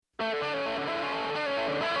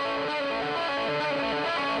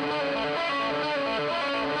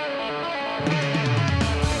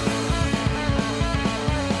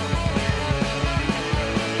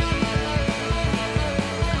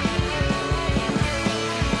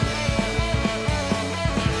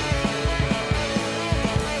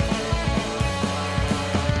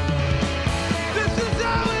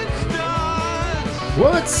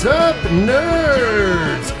What's up,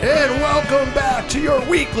 nerds? And welcome back to your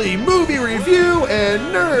weekly movie review and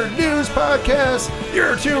nerd news podcast.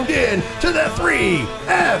 You're tuned in to the 3FN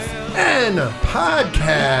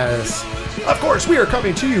Podcast. Of course, we are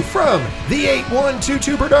coming to you from the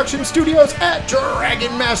 8122 Production Studios at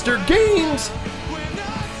Dragon Master Games.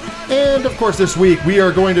 And of course, this week we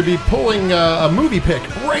are going to be pulling a movie pick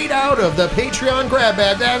right out of the Patreon grab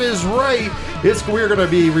bag. That is right. We're going to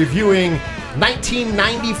be reviewing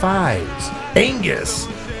 1995's Angus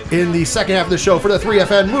in the second half of the show for the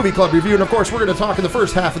 3FN Movie Club review. And of course, we're going to talk in the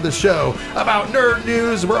first half of the show about nerd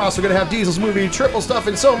news. We're also going to have Diesel's movie, triple stuff,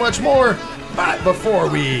 and so much more. But before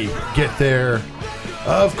we get there,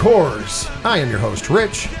 of course, I am your host,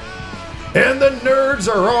 Rich. And the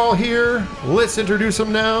nerds are all here. Let's introduce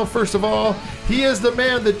him now. First of all, he is the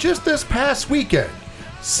man that just this past weekend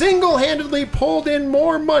single-handedly pulled in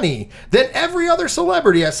more money than every other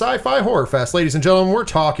celebrity at Sci-Fi Horror Fest. Ladies and gentlemen, we're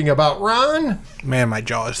talking about Ron. Man, my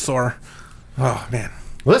jaw is sore. Oh, man.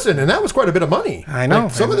 Listen, and that was quite a bit of money. I know.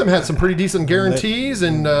 Like, some of them had some pretty decent guarantees,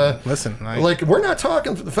 and we're not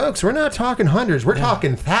talking, folks. We're not talking hundreds. We're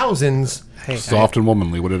talking thousands. Hey, soft and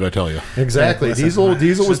womanly. What did I tell you? Exactly. Hey, listen,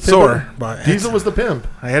 Diesel was sore, but Diesel was the pimp.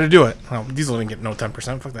 I had to do it. Well, Diesel didn't get no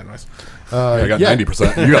 10%. Fuck that noise. I got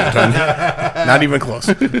 90%. You got 10. Not even close.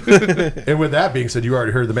 And with that being said, you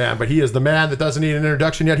already heard the man, but he is the man that doesn't need an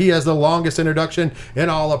introduction yet. He has the longest introduction in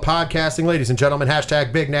all of podcasting. Ladies and gentlemen,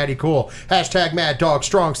 hashtag Big Natty Cool, hashtag Mad Dog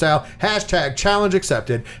Strong Style, hashtag Challenge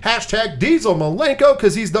Accepted, hashtag Diesel Malenko,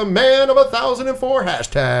 because he's the man of 1,004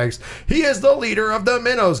 hashtags. He is the leader of the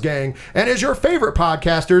Minnows Gang and is your favorite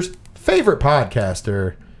podcaster's favorite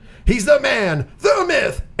podcaster. He's the man, the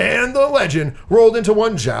myth, and the legend rolled into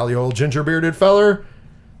one jolly old ginger-bearded feller.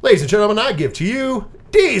 Ladies and gentlemen, I give to you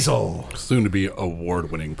Diesel. Soon to be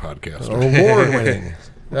award-winning podcaster. Award-winning.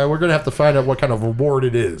 We're going to have to find out what kind of award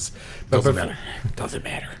it is. Doesn't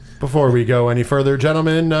matter. Before we go any further,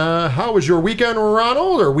 gentlemen, how was your weekend,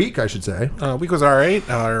 Ronald? Or week, I should say. Week was all right.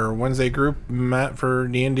 Our Wednesday group met for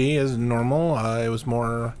D&D as normal. It was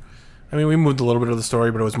more... I mean, we moved a little bit of the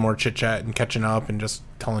story, but it was more chit-chat and catching up and just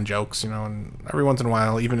telling jokes, and every once in a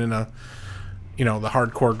while, even in the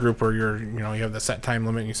hardcore group where you have the set time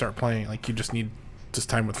limit and you start playing, like, you just need just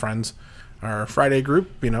time with friends. Our Friday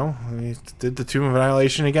group, we did the Tomb of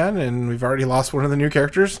Annihilation again, and we've already lost one of the new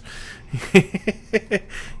characters.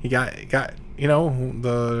 He got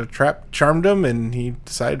the trap charmed him, and he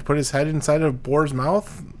decided to put his head inside of Boar's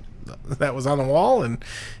mouth that was on the wall, and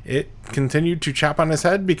it continued to chop on his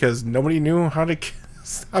head because nobody knew how to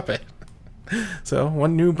stop it. So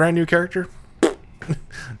one brand new character,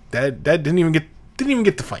 Dad didn't even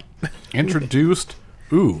get to fight. Introduced.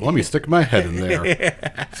 Ooh, let me stick my head in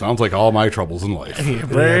there. Sounds like all my troubles in life. Yeah,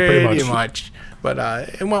 pretty much. But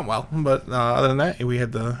it went well. But other than that, we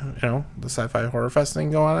had the Sci-Fi Horror Fest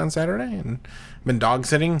thing going on Saturday, and been dog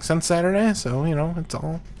sitting since Saturday. So it's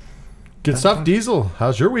all. Good stuff, Diesel.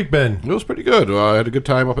 How's your week been? It was pretty good. I had a good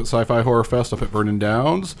time up at Sci-Fi Horror Fest up at Vernon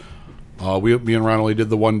Downs. Me and Ron only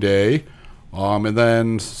did the one day. And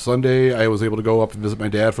then Sunday, I was able to go up and visit my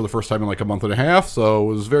dad for the first time in like a month and a half.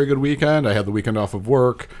 So it was a very good weekend. I had the weekend off of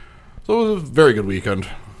work. So it was a very good weekend.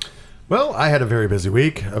 Well, I had a very busy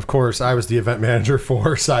week. Of course, I was the event manager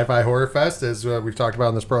for Sci-Fi Horror Fest, as we've talked about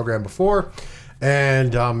in this program before.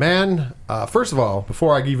 And first of all,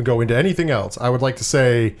 before I even go into anything else, I would like to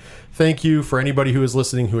say thank you for anybody who is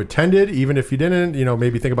listening who attended. Even if you didn't,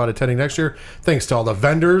 maybe think about attending next year. Thanks to all the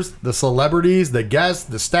vendors, the celebrities, the guests,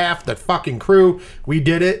 the staff, the fucking crew. We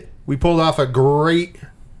did it. We pulled off a great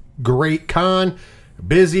con.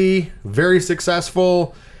 Busy, very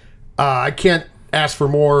successful. I can't ask for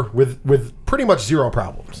more with pretty much zero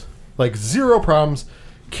problems. Like zero problems.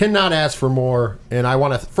 Cannot ask for more, and I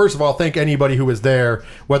want to first of all thank anybody who was there,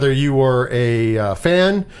 whether you were a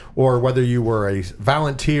fan or whether you were a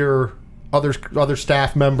volunteer, other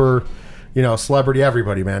staff member, celebrity,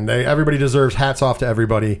 everybody, man. Everybody deserves hats off to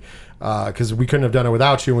everybody, because we couldn't have done it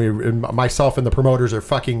without you. And myself and the promoters are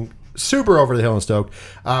fucking super over the hill and stoked.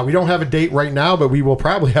 We don't have a date right now, but we will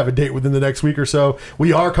probably have a date within the next week or so.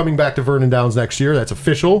 We are coming back to Vernon Downs next year. That's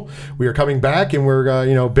official. We are coming back, and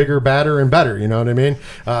we're bigger, badder, and better. You know what I mean?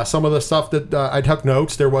 Some of the stuff that I took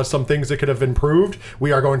notes, there was some things that could have improved.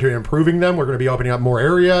 We are going to be improving them. We're going to be opening up more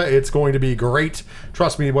area. It's going to be great.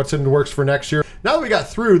 Trust me, what's in the works for next year. Now that we got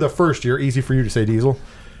through the first year, easy for you to say, Diesel.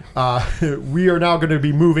 We are now going to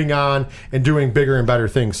be moving on and doing bigger and better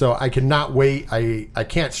things. So I cannot wait. I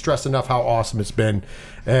can't stress enough how awesome it's been.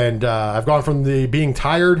 And I've gone from being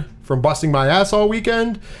tired from busting my ass all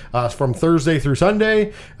weekend, from Thursday through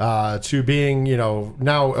Sunday, to being,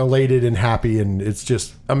 now elated and happy. And it's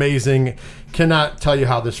just amazing. Cannot tell you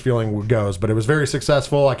how this feeling goes, but it was very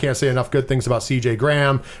successful. I can't say enough good things about CJ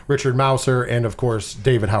Graham, Richard Mouser, and of course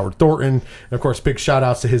David Howard Thornton. And of course, big shout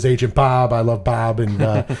outs to his agent Bob. I love Bob. And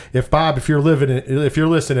if you're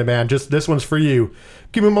listening, man, just this one's for you.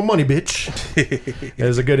 Give me my money, bitch. It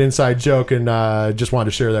was a good inside joke, and just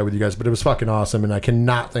wanted to share that with you guys. But it was fucking awesome, and I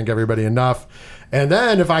cannot thank everybody enough. And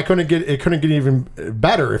then if I couldn't get even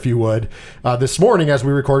better, if you would, this morning as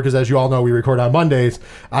we record, because as you all know, we record on Mondays,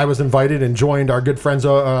 I was invited and joined our good friends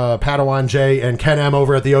Padawan Jay and Ken M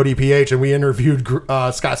over at the ODPH, and we interviewed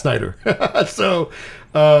Scott Snyder. So,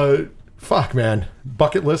 fuck, man.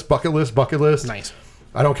 Bucket list. Nice.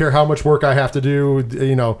 I don't care how much work I have to do.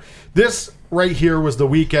 This right here was the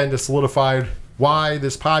weekend that solidified why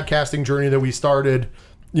this podcasting journey that we started,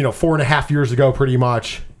 4.5 years ago, pretty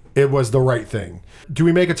much, it was the right thing. Do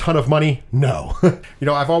we make a ton of money? No.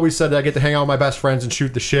 I've always said that I get to hang out with my best friends and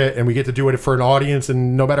shoot the shit, and we get to do it for an audience,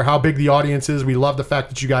 and no matter how big the audience is, we love the fact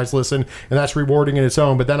that you guys listen, and that's rewarding in its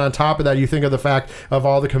own. But then on top of that, you think of the fact of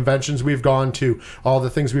all the conventions we've gone to, all the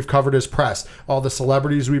things we've covered as press, all the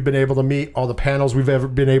celebrities we've been able to meet, all the panels we've ever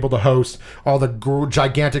been able to host, all the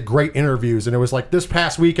gigantic great interviews. And it was like this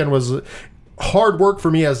past weekend was hard work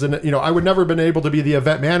for me I would never have been able to be the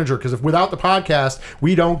event manager, because if without the podcast,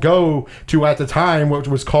 we don't go to, at the time, what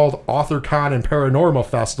was called AuthorCon and Paranormal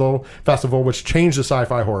Festival, which changed the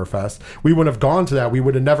Sci-Fi Horror Fest. We wouldn't have gone to that. We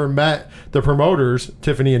would have never met the promoters,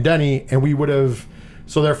 Tiffany and Denny, and we would have,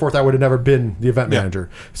 so therefore I would have never been the event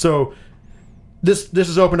manager. So this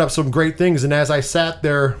has opened up some great things. And as I sat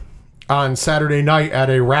there on Saturday night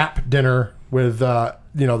at a wrap dinner with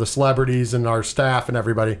the celebrities and our staff and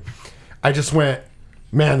everybody, I just went,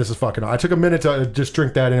 man, this is fucking awesome. I took a minute to just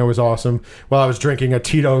drink that, and it was awesome while I was drinking a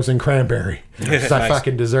Tito's and cranberry. Because I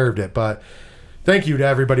fucking deserved it. But thank you to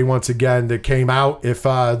everybody once again that came out. If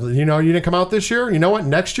you didn't come out this year, you know what?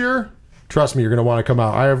 Next year, trust me, you're going to want to come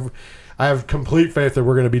out. I have complete faith that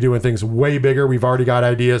we're going to be doing things way bigger. We've already got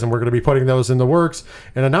ideas, and we're going to be putting those in the works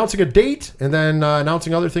and announcing a date, and then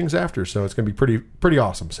announcing other things after. So it's going to be pretty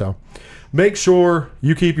awesome. So make sure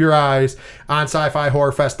you keep your eyes on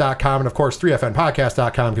sci-fi-horrorfest.com and, of course,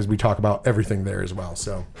 3fnpodcast.com, because we talk about everything there as well.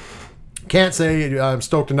 So can't say I'm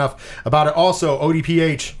stoked enough about it. Also,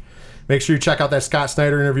 ODPH, make sure you check out that Scott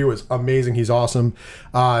Snyder interview. It was amazing. He's awesome.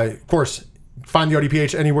 Of course, find the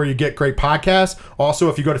ODPH anywhere you get great podcasts. Also,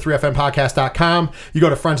 if you go to 3fnpodcast.com, you go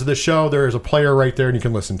to Friends of the Show, there is a player right there, and you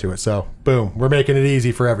can listen to it. So, boom, we're making it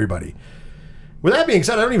easy for everybody. With that being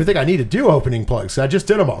said, I don't even think I need to do opening plugs. I just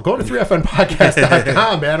did them all. Go to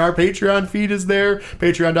 3fnpodcast.com, man. Our Patreon feed is there.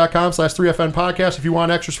 Patreon.com/3fnpodcast. If you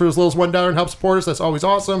want extras for as little as $1 and help support us, that's always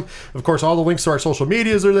awesome. Of course, all the links to our social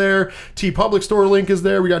medias are there. TeePublic Store link is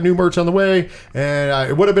there. We got new merch on the way. And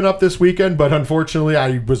it would have been up this weekend, but unfortunately,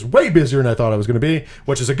 I was way busier than I thought I was going to be,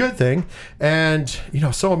 which is a good thing. And,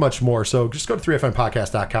 so much more. So just go to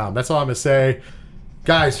 3fnpodcast.com. That's all I'm going to say.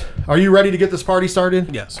 Guys, are you ready to get this party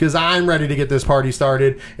started? Yes. Because I'm ready to get this party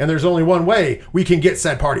started, and there's only one way we can get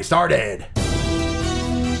said party started.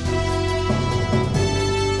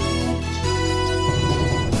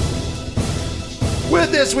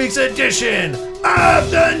 With this week's edition of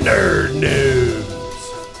the Nerd News.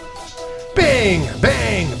 Bing,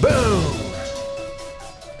 bang, boom.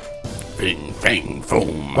 Bing, bang,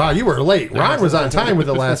 boom. Wow, you were late. Ron was on time with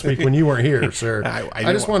it last week when you weren't here, sir.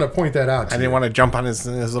 I just want to point that out to I didn't want to jump on his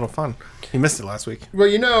little fun. He missed it last week.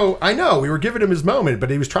 Well, I know. We were giving him his moment,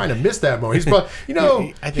 but he was trying to miss that moment.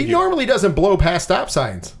 He normally doesn't blow past stop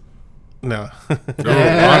signs. No.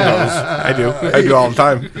 I do. I do all the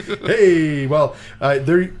time. Hey, well,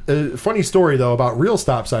 funny story, though, about real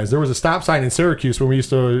stop signs. There was a stop sign in Syracuse when we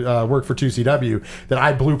used to work for 2CW that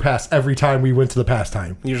I blew past every time we went to the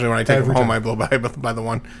pastime. Usually when I take him home, I blow by the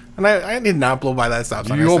one. And I did not blow by that stop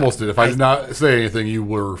sign. You almost did. If I did not say anything, you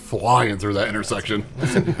were flying through that intersection.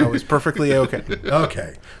 I was perfectly okay.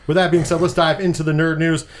 Okay. With that being said, let's dive into the nerd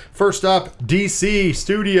news. First up, DC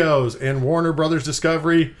Studios and Warner Brothers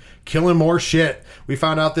Discovery killing more shit. We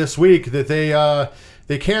found out this week that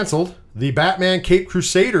they canceled the Batman Caped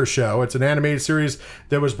Crusader show. It's an animated series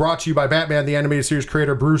that was brought to you by Batman, the animated series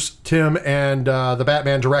creator Bruce Timm, and the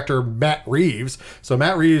Batman director Matt Reeves. So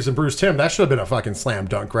Matt Reeves and Bruce Timm, that should have been a fucking slam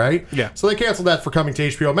dunk, right? Yeah. So they canceled that for coming to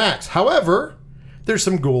HBO Max. However, there's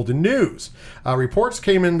some golden news. Reports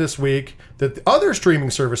came in this week that the other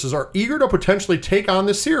streaming services are eager to potentially take on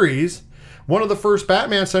the series, one of the first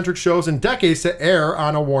Batman-centric shows in decades to air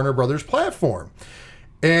on a Warner Brothers platform.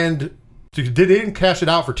 And they didn't cash it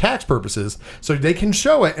out for tax purposes, so they can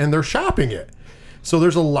show it, and they're shopping it. So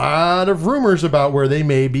there's a lot of rumors about where they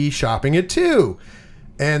may be shopping it too.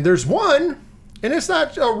 And there's one, and it's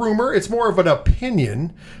not a rumor, it's more of an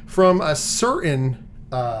opinion from a certain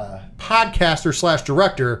podcaster /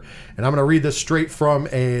 director, and I'm going to read this straight from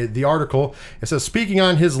the article. It says, speaking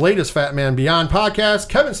on his latest Fat Man Beyond podcast,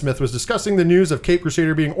 Kevin Smith was discussing the news of Cape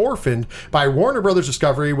Crusader being orphaned by Warner Brothers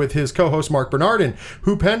Discovery with his co-host Mark Bernardin,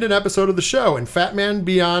 who penned an episode of the show, and Fat Man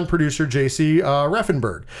Beyond producer J.C.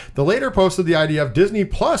 Reffenberg. The later posted the idea of Disney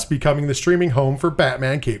Plus becoming the streaming home for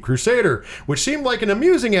Batman Cape Crusader, which seemed like an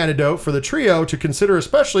amusing anecdote for the trio to consider,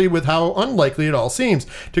 especially with how unlikely it all seems.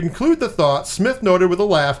 To conclude the thought, Smith noted with a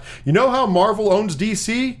laugh, you know how Marvel owns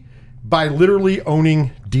DC? By literally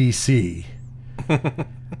owning DC.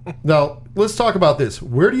 Now, let's talk about this.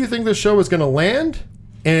 Where do you think this show is going to land?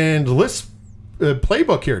 And let's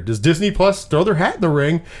playbook here. Does Disney Plus throw their hat in the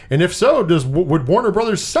ring? And if so, would Warner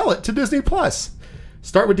Brothers sell it to Disney Plus?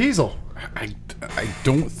 Start with Diesel. I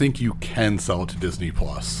don't think you can sell it to Disney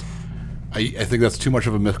Plus. I think that's too much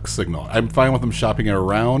of a mixed signal. I'm fine with them shopping it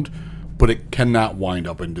around, but it cannot wind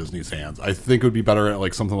up in Disney's hands. I think it would be better at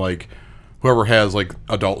like something like whoever has like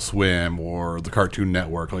Adult Swim or the Cartoon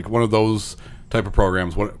Network, like one of those type of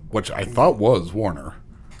programs, which I thought was Warner.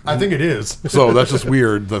 I think it is. So that's just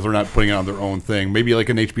weird that they're not putting it on their own thing. Maybe like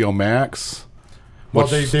an HBO Max. Well,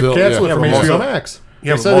 they've canceled it from HBO Max.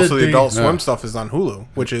 Yeah, but most of the Adult Swim stuff is on Hulu,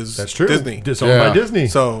 which is that's true. Disney. It's owned by Disney.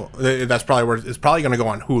 So that's probably where it's probably going to go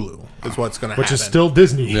on Hulu. Is what's going to happen. Which is still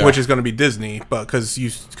Disney. Yeah. Which is going to be Disney, but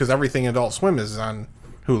because everything Adult Swim is on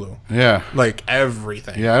Hulu. Yeah, like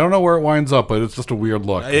everything. Yeah, I don't know where it winds up, but it's just a weird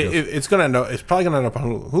look. It's going to end up. It's probably going to end up on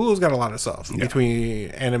Hulu. Hulu's got a lot of stuff between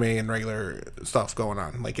anime and regular stuff going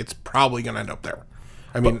on. Like it's probably going to end up there.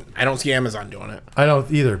 I mean, I don't see Amazon doing it. I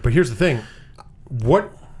don't either. But here's the thing: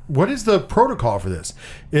 what is the protocol for this?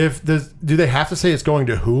 Do they have to say it's going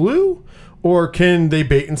to Hulu, or can they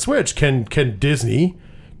bait and switch? Can Disney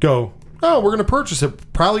go, oh, we're going to purchase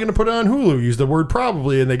it, probably going to put it on Hulu, use the word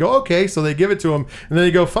probably, and they go, okay, so they give it to them, and then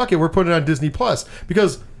they go, fuck it, we're putting it on Disney Plus.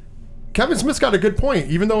 Because Kevin Smith's got a good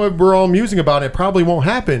point. Even though we're all musing about it, it probably won't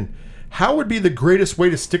happen. How would be the greatest way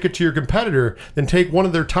to stick it to your competitor than take one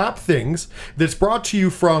of their top things that's brought to you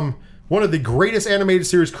from one of the greatest animated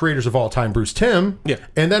series creators of all time, Bruce Timm. Yeah.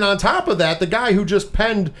 And then on top of that, the guy who just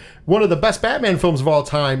penned one of the best Batman films of all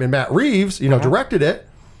time, and Matt Reeves, directed it.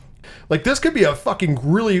 Like, this could be a fucking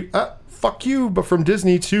really fuck you, but from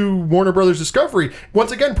Disney to Warner Brothers Discovery.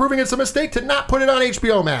 Once again, proving it's a mistake to not put it on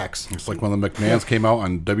HBO Max. It's like when the McMahons came out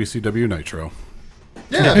on WCW Nitro.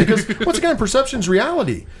 Yeah, because once again, perception's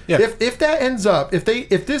reality. Yeah. If that ends up,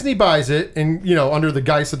 if Disney buys it and under the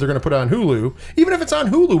guise that they're going to put it on Hulu, even if it's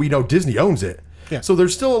on Hulu, we know Disney owns it. Yeah. So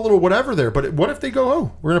there's still a little whatever there. But what if they go,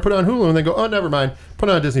 oh, we're going to put it on Hulu, and they go, oh, never mind, put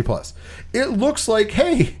it on Disney Plus. It looks like,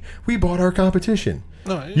 hey, we bought our competition.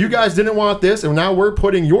 No, you guys didn't want this, and now we're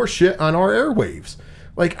putting your shit on our airwaves.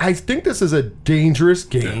 Like, I think this is a dangerous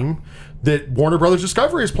game that Warner Brothers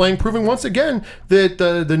Discovery is playing, proving once again that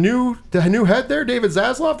the new head there, David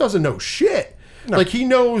Zaslav, doesn't know shit. No. Like, he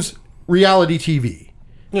knows reality TV.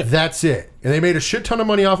 Yeah. That's it. And they made a shit ton of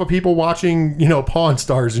money off of people watching, Pawn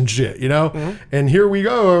Stars and shit, Mm-hmm. And here we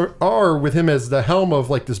are with him as the helm of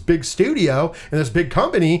like this big studio and this big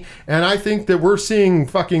company. And I think that we're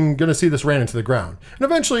going to see this ran into the ground. And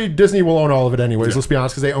eventually Disney will own all of it anyways, let's be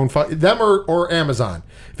honest, because they own them or Amazon.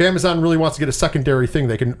 If Amazon really wants to get a secondary thing,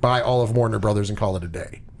 they can buy all of Warner Brothers and call it a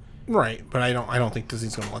day. Right. But I don't think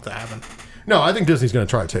Disney's going to let that happen. No, I think Disney's going to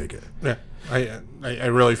try to take it. Yeah. I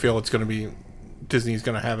really feel it's going to be Disney's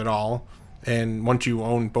going to have it all, and once you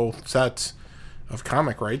own both sets of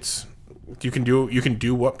comic rights, you can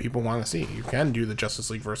do what people want to see. You can do the Justice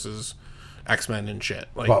League versus X-Men and shit.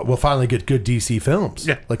 Like, well, we'll finally get good DC films.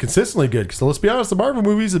 Yeah, like consistently good. Because let's be honest, the Marvel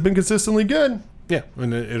movies have been consistently good. Yeah,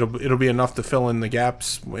 and it'll be enough to fill in the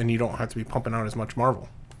gaps, and you don't have to be pumping out as much Marvel.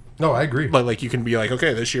 No, I agree. But like you can be like,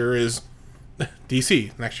 okay, this year is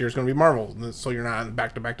DC, next year is going to be Marvel, so you're not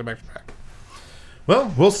back to back to back to back.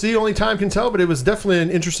 Well, we'll see. Only time can tell, but it was definitely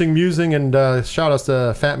an interesting musing, and shout outs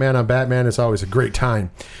to Fat Man on Batman. It's always a great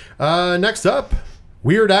time. Next up,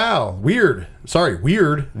 Weird, the Al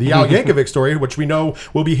Yankovic story, which we know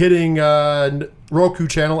will be hitting Roku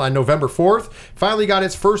channel on November 4th. Finally got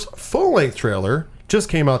its first full-length trailer. Just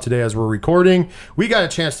came out today as we're recording. We got a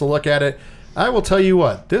chance to look at it. I will tell you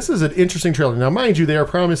what, this is an interesting trailer. Now, mind you, they are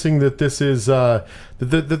promising that this is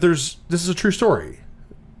this is a true story.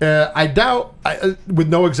 I doubt, with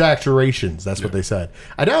no exaggerations, that's what they said.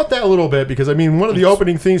 I doubt that a little bit because, I mean, one of the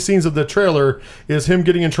opening scenes of the trailer is him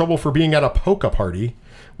getting in trouble for being at a polka party,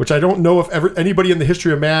 which I don't know if anybody in the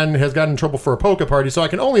history of man has gotten in trouble for a polka party, so I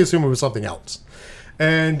can only assume it was something else.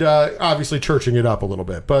 and obviously churching it up a little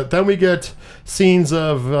bit. But then we get scenes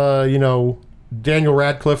of Daniel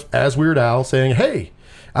Radcliffe as Weird Al saying, "Hey,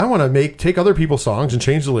 I want to take other people's songs and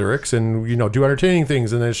change the lyrics and do entertaining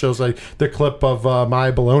things." And then it shows like the clip of My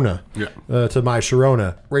Bologna to My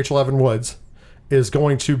Sharona. Rachel Evan Woods is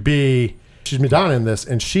going to be, she's Madonna in this,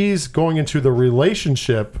 and she's going into the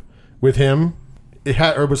relationship with him.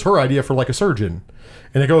 It was her idea for like a surgeon.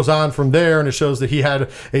 And it goes on from there, and it shows that he had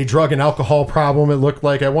a drug and alcohol problem, it looked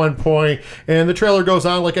like at one point. And the trailer goes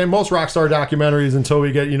on like in most rock star documentaries until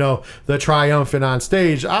we get, the triumphant on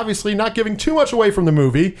stage. Obviously not giving too much away from the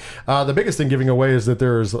movie. The biggest thing giving away is that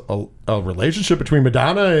there's a relationship between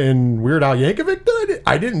Madonna and Weird Al Yankovic that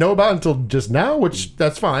I didn't know about until just now, which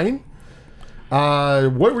that's fine.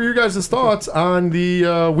 What were your guys' thoughts on the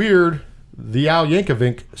Al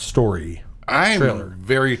Yankovic story? I'm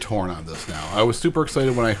very torn on this now. I was super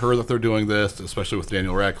excited when I heard that they're doing this, especially with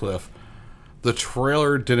Daniel Radcliffe. The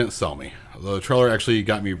trailer didn't sell me. The trailer actually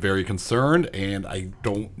got me very concerned, and I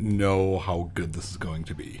don't know how good this is going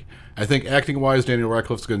to be. I think acting-wise, Daniel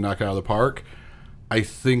Radcliffe's going to knock it out of the park. I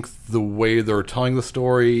think the way they're telling the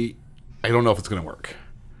story, I don't know if it's going to work.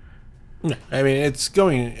 No, I mean,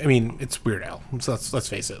 it's Weird Al. So let's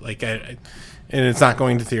face it. And it's not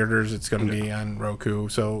going to theaters. It's going to be on Roku.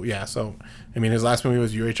 So, yeah. So, his last movie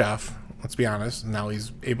was UHF. Let's be honest. Now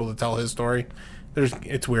he's able to tell his story.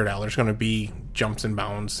 It's Weird Al. There's going to be jumps and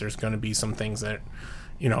bounds. There's going to be some things that,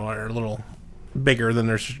 are a little bigger than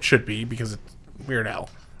there should be because it's Weird Al.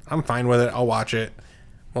 I'm fine with it. I'll watch it.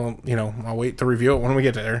 Well, I'll wait to review it when we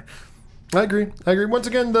get there. I agree. Once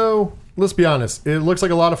again, though, let's be honest. It looks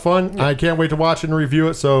like a lot of fun. Yeah. I can't wait to watch and review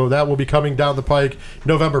it. So that will be coming down the pike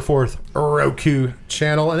November 4th, Roku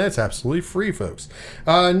channel. And it's absolutely free, folks.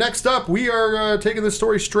 Next up, we are taking this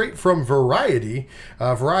story straight from Variety.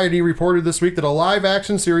 Variety reported this week that a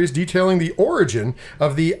live-action series detailing the origin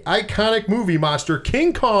of the iconic movie monster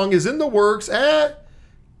King Kong is in the works at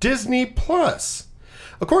Disney+.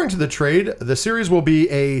 According to the trade, the series will be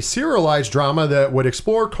a serialized drama that would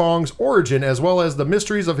explore Kong's origin as well as the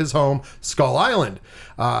mysteries of his home, Skull Island.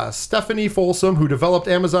 Stephanie Folsom, who developed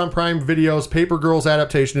Amazon Prime Video's Paper Girls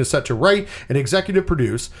adaptation, is set to write and executive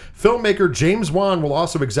produce. Filmmaker James Wan will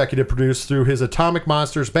also executive produce through his Atomic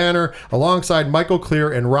Monsters banner alongside Michael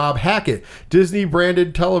Clear and Rob Hackett.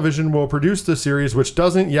 Disney-branded television will produce the series, which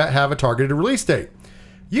doesn't yet have a targeted release date.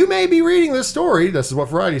 You may be reading this story, this is what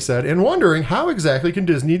Variety said, and wondering how exactly can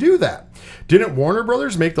Disney do that? Didn't Warner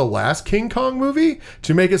Brothers make the last King Kong movie?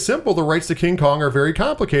 To make it simple, the rights to King Kong are very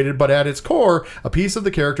complicated, but at its core, a piece of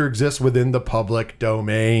the character exists within the public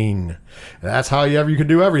domain. That's how you can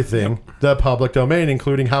do everything, the public domain,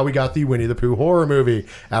 including how we got the Winnie the Pooh horror movie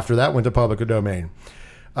after that went to public domain.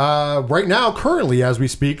 Right now, currently, as we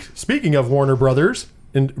speak, speaking of Warner Brothers,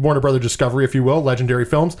 in Warner Brother Discovery, if you will, Legendary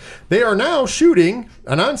Films, they are now shooting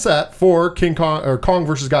an on-set for King Kong or Kong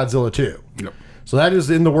vs. Godzilla 2. Yep. So that is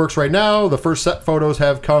in the works right now. The first set photos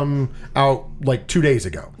have come out like 2 days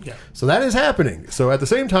ago. Yeah. So that is happening. So at the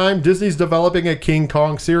same time, Disney's developing a King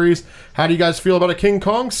Kong series. How do you guys feel about a King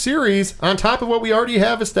Kong series on top of what we already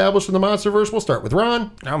have established in the MonsterVerse? We'll start with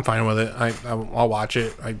Ron. I'm fine with it. I'll watch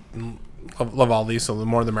it. I love all these, so the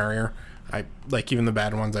more the merrier. I like even the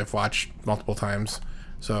bad ones I've watched multiple times.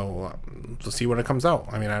 So we'll see when it comes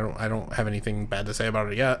out. I don't have anything bad to say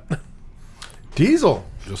about it yet. Diesel.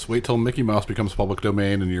 Just wait till Mickey Mouse becomes public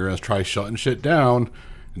domain and you're going to try shutting shit down.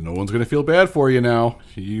 And no one's going to feel bad for you now.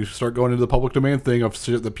 You start going into the public domain thing of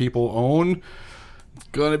shit that people own. It's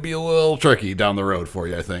going to be a little tricky down the road for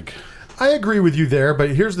you, I think. I agree with you there,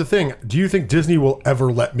 but here's the thing. Do you think Disney will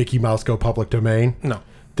ever let Mickey Mouse go public domain? No.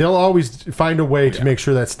 They'll always find a way to make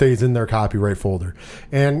sure that stays in their copyright folder.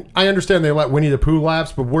 And I understand they let Winnie the Pooh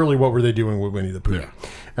lapse, but really what were they doing with Winnie the Pooh? Yeah.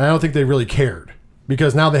 And I don't think they really cared.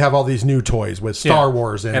 Because now they have all these new toys with Star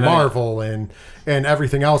Wars and Marvel and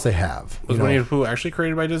everything else they have. Was Winnie the Pooh actually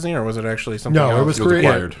created by Disney, or was it actually something else? No, it was created.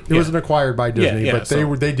 Acquired. It wasn't acquired by Disney, but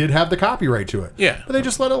so they did have the copyright to it. Yeah. But they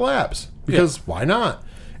just let it lapse. Because why not?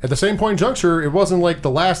 At the same point in juncture, it wasn't like the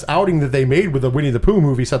last outing that they made with the Winnie the Pooh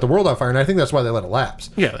movie set the world on fire, and I think that's why they let it lapse.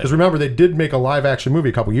 Yeah. Because remember, they did make a live-action movie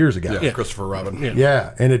a couple years ago. Yeah, Christopher Robin.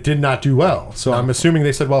 Yeah, and it did not do well. So I'm assuming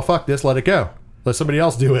they said, well, fuck this, let it go. Let somebody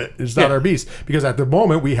else do it. It's not our beast. Because at the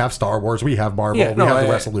moment, we have Star Wars, we have Marvel, we have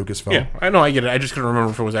the rest of Lucasfilm. Yeah, I know, I get it. I just couldn't remember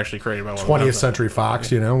if it was actually created by one 20th Century Fox,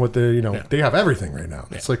 with the, they have everything right now.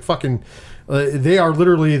 It's like fucking, They are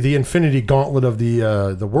literally the Infinity Gauntlet of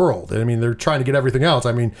the world. I mean, they're trying to get everything else.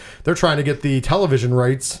 I mean, they're trying to get the television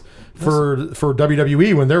rights for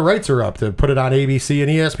WWE when their rights are up to put it on ABC and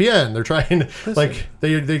ESPN. They're trying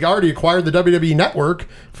they already acquired the WWE network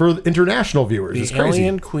for international viewers. It's The crazy.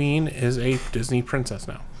 Alien Queen is a Disney princess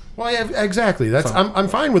now. Well, yeah, exactly. That's I'm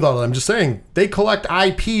fine with all that. I'm just saying they collect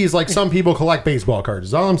IPs like some people collect baseball cards.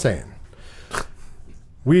 Is all I'm saying.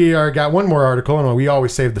 We got one more article, and we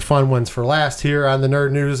always save the fun ones for last here on the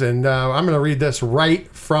Nerd News, and I'm going to read this right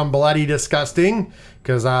from Bloody Disgusting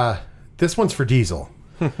because this one's for Diesel.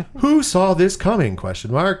 Who saw this coming? ?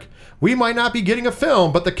 We might not be getting a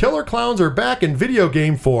film, but the Killer Clowns are back in video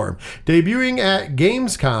game form. Debuting at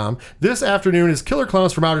Gamescom this afternoon is Killer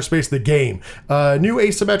Clowns from Outer Space: The Game, a new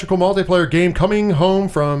asymmetrical multiplayer game coming home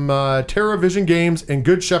from TerraVision Games and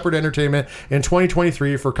Good Shepherd Entertainment in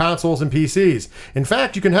 2023 for consoles and PCs. In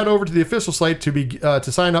fact, you can head over to the official site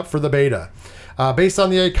to sign up for the beta. Based on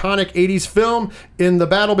the iconic 80s film, in the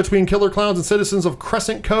battle between killer clowns and citizens of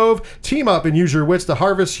Crescent Cove, team up and use your wits to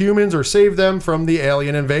harvest humans or save them from the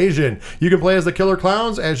alien invasion. You can play as the killer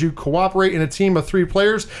clowns as you cooperate in a team of 3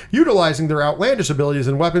 players, utilizing their outlandish abilities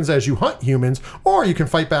and weapons as you hunt humans, or you can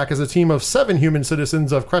fight back as a team of 7 human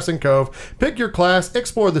citizens of Crescent Cove. Pick your class,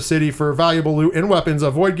 explore the city for valuable loot and weapons,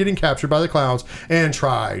 avoid getting captured by the clowns, and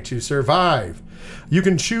try to survive. You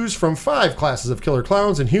can choose from 5 classes of killer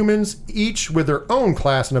clowns and humans, each with their own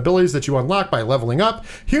class and abilities that you unlock by leveling up.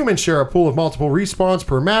 Humans share a pool of multiple respawns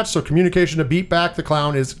per match, so communication to beat back the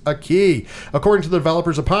clown is a key. According to the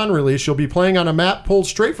developers, upon release, you'll be playing on a map pulled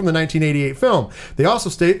straight from the 1988 film. They also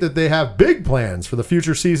state that they have big plans for the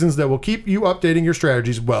future seasons that will keep you updating your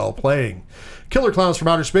strategies while playing. Killer Clowns from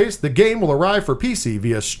Outer Space: The Game will arrive for PC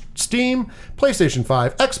via Steam, PlayStation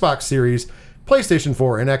 5, Xbox Series, PlayStation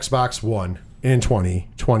 4, and Xbox One in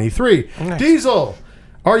 2023. Nice. Diesel,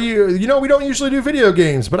 are you know, we don't usually do video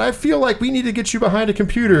games, but I feel like we need to get you behind a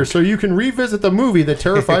computer so you can revisit the movie that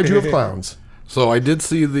terrified you of clowns. So I did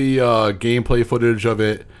see the gameplay footage of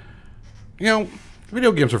it. You know,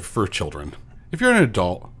 video games are for children. If you're an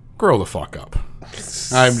adult, grow the fuck up.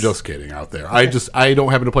 I'm just kidding out there. I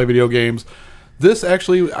don't happen to play video games. This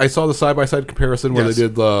actually, I saw the side-by-side comparison where they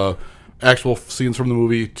did the actual scenes from the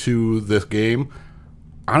movie to this game.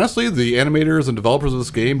 Honestly, the animators and developers of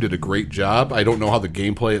this game did a great job. I don't know how the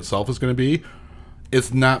gameplay itself is going to be.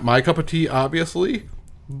 It's not my cup of tea, obviously,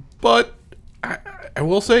 but I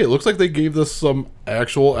will say it looks like they gave this some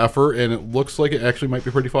actual effort, and it looks like it actually might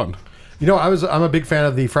be pretty fun. You know, I'm a big fan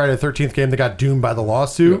of the Friday the 13th game that got doomed by the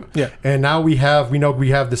lawsuit. Yeah. And now we have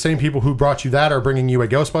the same people who brought you that are bringing you a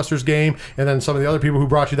Ghostbusters game, and then some of the other people who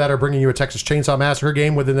brought you that are bringing you a Texas Chainsaw Massacre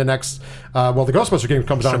game within the next. The Ghostbusters game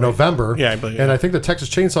comes out in November. Yeah, I believe. And I think the Texas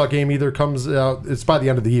Chainsaw game either comes out. It's by the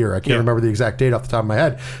end of the year. I can't remember the exact date off the top of my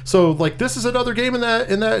head. So like this is another game in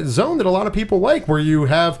that zone that a lot of people like, where you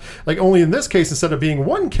have like only in this case instead of being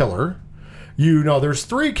 1 killer, you know, there's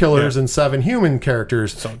 3 killers and 7 human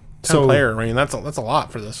characters. So player, I mean, that's a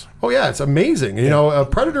lot for this. Oh yeah, it's amazing. You know,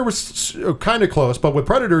 Predator was kind of close, but with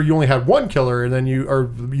Predator you only had 1 killer, and then you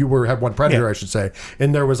had 1 Predator, I should say,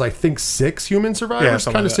 and there was I think 6 human survivors,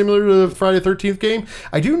 kind of similar to the Friday the 13th game.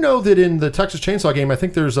 I do know that in the Texas Chainsaw game, I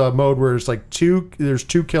think there's a mode where it's like 2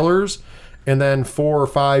 killers, and then 4 or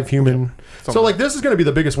 5 human. So like this is going to be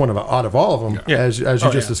the biggest one out of all of them, as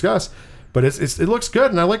you just discussed. But it looks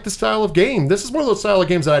good, and I like the style of game. This is one of those style of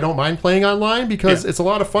games that I don't mind playing online because it's a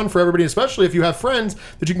lot of fun for everybody, especially if you have friends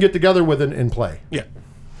that you can get together with and play. Yeah,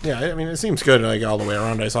 I mean, it seems good like all the way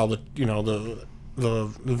around. I saw the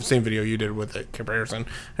same video you did with the comparison,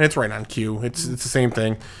 and it's right on cue. It's the same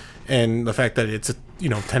thing, and the fact that it's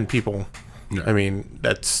 10 people. Yeah. I mean,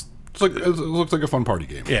 it looks like a fun party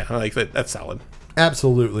game. Yeah, I like that. That's solid.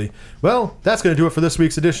 Absolutely. Well, that's going to do it for this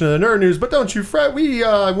week's edition of the Nerd News. But don't you fret. We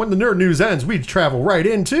when the Nerd News ends, we travel right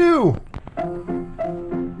into.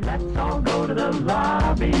 Let's all go to the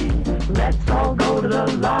lobby. Let's all go to the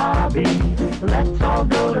lobby. Let's all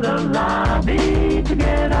go to the lobby to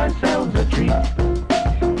get ourselves a treat.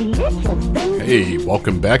 Hey,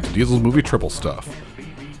 welcome back to Diesel's Movie Triple Stuff.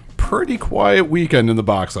 Pretty quiet weekend in the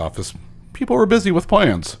box office. People were busy with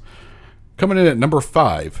plans. Coming in at number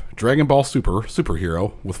 5, Dragon Ball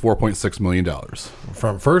Superhero with $4.6 million.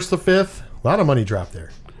 From first to fifth, a lot of money dropped there.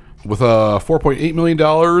 With $4.8 million,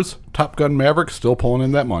 Top Gun Maverick still pulling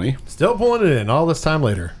in that money. Still pulling it in all this time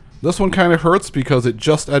later. This one kind of hurts because it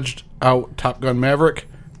just edged out Top Gun Maverick,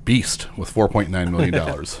 Beast, with $4.9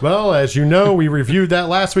 million. Well, as you know, we reviewed that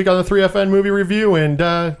last week on the 3FN movie review, and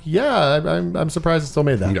I'm surprised it still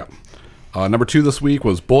made that. Yeah. Number 2 this week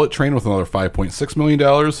was Bullet Train with another $5.6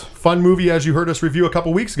 million. Fun movie, as you heard us review a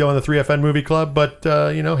couple weeks ago in the 3FN Movie Club. But,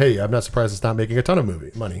 hey, I'm not surprised it's not making a ton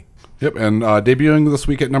of money. Yep, and debuting this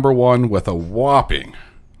week at number 1 with a whopping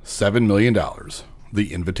 $7 million,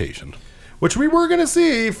 The Invitation. Which we were going to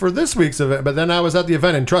see for this week's event, but then I was at the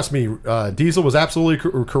event, and trust me, Diesel was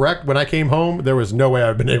absolutely correct. When I came home, there was no way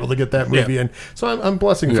I'd been able to get that movie in. So I'm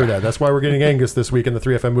blessing for that. That's why we're getting Angus this week in the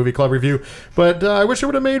 3FM Movie Club review. But I wish it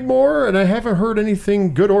would have made more, and I haven't heard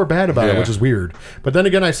anything good or bad about it, which is weird. But then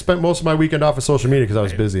again, I spent most of my weekend off of social media because I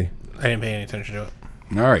was busy. I didn't pay any attention to it.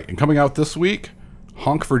 All right, and coming out this week,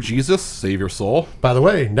 Honk for Jesus, Save Your Soul. By the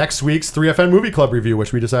way, next week's 3FN Movie Club review,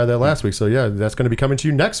 which we decided that last week. So, yeah, that's going to be coming to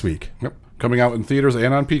you next week. Yep, coming out in theaters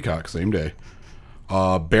and on Peacock, same day.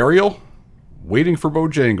 Burial, Waiting for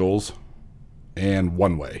Bojangles, and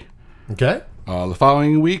One Way. Okay. The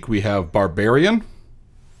following week, we have Barbarian,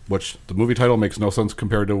 which the movie title makes no sense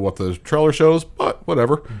compared to what the trailer shows, but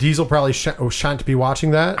whatever. Diesel probably shan't be watching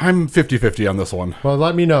that. I'm 50-50 on this one. Well,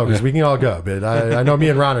 let me know, because we can all go. But I know me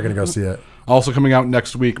and Ron are going to go see it. Also coming out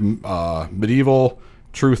next week, Medieval,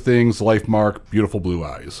 True Things, Life Mark, Beautiful Blue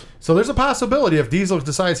Eyes. So there's a possibility if Diesel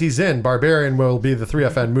decides he's in, Barbarian will be the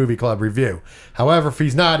 3FN Movie Club review. However, if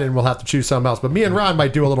he's not in, we'll have to choose something else. But me and Ron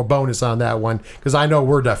might do a little bonus on that one, because I know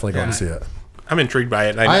we're definitely going to see it. I'm intrigued by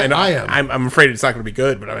it. I am. I'm afraid it's not going to be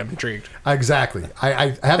good, but I'm intrigued. Exactly.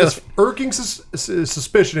 I have this irking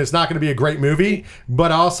suspicion it's not going to be a great movie,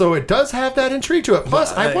 but also it does have that intrigue to it.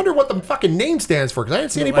 Plus, I wonder what the fucking name stands for, because I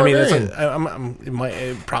didn't see any Barbarian.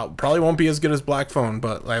 It probably won't be as good as Black Phone,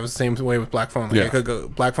 but I was the same way with Black Phone. Like Yeah.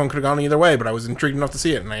 Black Phone could have gone either way, but I was intrigued enough to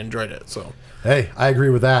see it, and I enjoyed it. So, Hey, I agree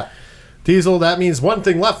with that. Diesel, that means one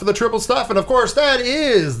thing left for the triple stuff, and of course, that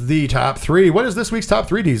is the top 3. What is this week's top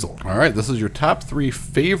 3, Diesel? All right, this is your top 3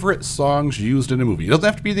 favorite songs used in a movie. It doesn't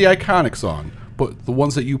have to be the iconic song, but the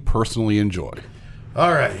ones that you personally enjoy.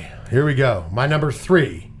 All right, here we go. My number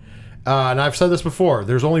 3. And I've said this before.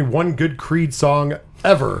 There's only one good Creed song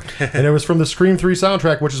ever, and it was from the Scream 3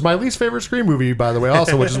 soundtrack, which is my least favorite Scream movie, by the way,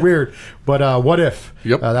 also, which is weird. But What If?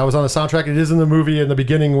 Yep. That was on the soundtrack. It is in the movie in the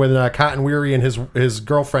beginning when Cotton Weary and his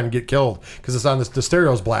girlfriend get killed because it's on the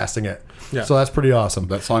stereo's blasting it. Yeah. So that's pretty awesome.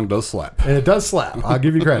 That song does slap. And it does slap. I'll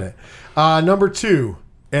give you credit. Number 2,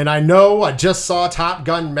 and I know I just saw Top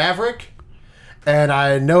Gun Maverick, and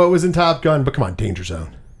I know it was in Top Gun, but come on, Danger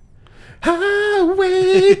Zone.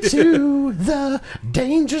 Highway to the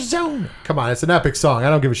danger zone. Come on, it's an epic song.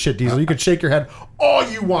 I don't give a shit, Diesel. You can shake your head all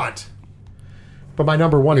you want. But my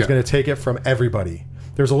number 1 is going to take it from everybody.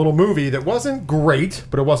 There's a little movie that wasn't great,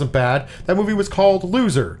 but it wasn't bad. That movie was called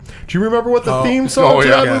Loser. Do you remember what the theme song to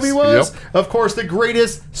that movie was? Yep. Of course, the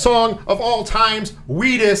greatest song of all times,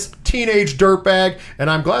 Wheatus, Teenage Dirtbag. And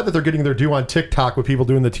I'm glad that they're getting their due on TikTok with people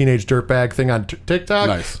doing the Teenage Dirtbag thing on TikTok.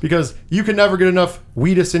 Nice. Because you can never get enough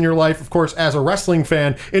Wheatus in your life. Of course, as a wrestling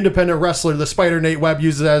fan, independent wrestler, the Spider Nate Webb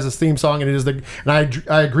uses it as his theme song, and it is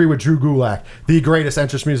I agree with Drew Gulak, the greatest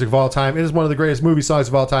entrance music of all time. It is one of the greatest movie songs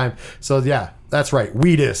of all time. So yeah, that's right.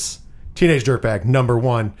 Wheatus, Teenage Dirtbag, number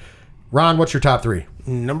 1. Ron, what's your top 3?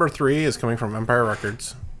 number 3 is coming from Empire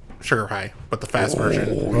Records, Sugar High, but the fast version.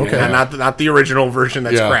 okay. And not the original version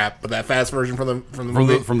that's Yeah. crap, but that fast version from the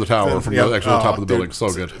movie. From the tower, from the actual top of the building. So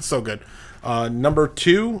good. It's so good. Number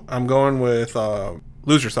 2, I'm going with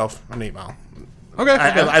Lose Yourself on 8 Mile. Okay.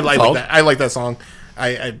 I like that. I like that song.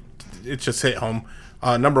 It just hit home.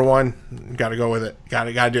 Number 1, got to go with it. Got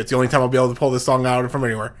to do it. It's the only time I'll be able to pull this song out from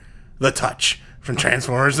anywhere. The Touch from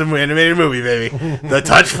Transformers, the animated movie, baby. The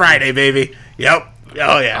Touch Friday, baby. Yep.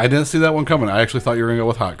 Oh yeah. I didn't see that one coming. I actually thought you were going to go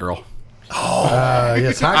with Hot Girl.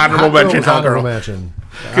 Yes, Honorable mention, Hot Girl. mention.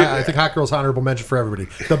 I think Hot Girl's honorable mention for everybody.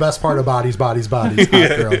 The best part of Bodies, Hot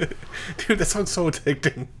Girl. Dude, that sounds so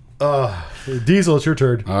addicting. Diesel, it's your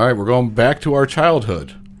turn. All right, we're going back to our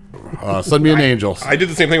childhood. Send Me an Angel. I did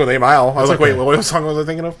the same thing with 8 Mile. I was like, okay. wait, what song was I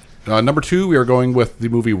thinking of? Number 2, we are going with the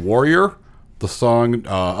movie Warrior, the song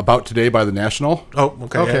About Today by The National. Oh,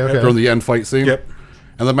 okay. Okay. During the end fight scene. Yep.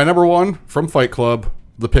 And then my number 1 from Fight Club,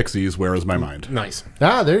 The Pixies, Where Is My Mind? Nice.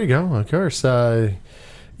 There you go. Of course. The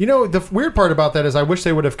weird part about that is I wish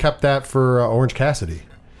they would have kept that for Orange Cassidy.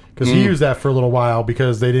 Because he used that for a little while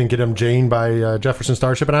because they didn't get him Jane by Jefferson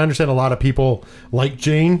Starship. And I understand a lot of people like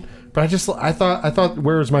Jane, but I thought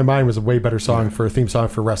Where Is My Mind was a way better song for a theme song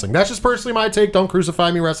for wrestling. That's just personally my take. Don't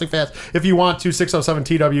crucify me, wrestling fans. If you want to, 607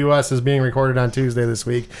 TWS is being recorded on Tuesday this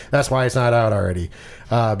week. That's why it's not out already.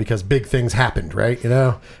 Because big things happened, right?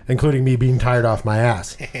 Including me being tired off my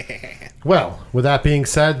ass. Well, with that being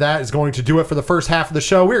said, that is going to do it for the first half of the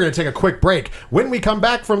show. We're going to take a quick break. When we come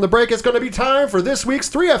back from the break, it's going to be time for this week's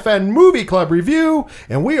 3FN Movie Club review,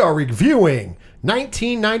 and we are reviewing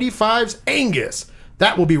 1995's Angus.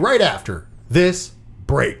 That will be right after this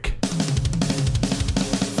break.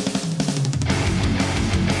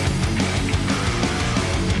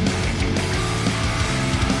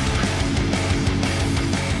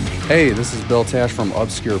 Hey, this is Bill Tash from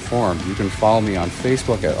Obscure Forum. You can follow me on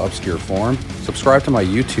Facebook at Obscure Forum, subscribe to my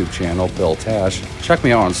YouTube channel, Bill Tash, check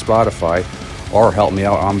me out on Spotify, or help me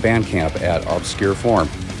out on Bandcamp at Obscure Forum.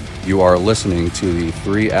 You are listening to the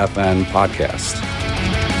 3FN podcast.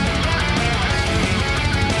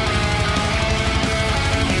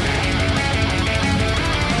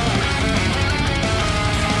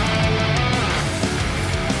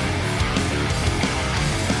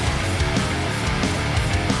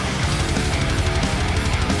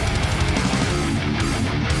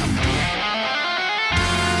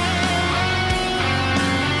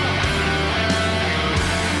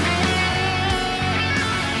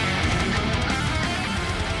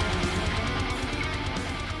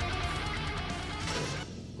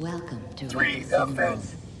 Welcome to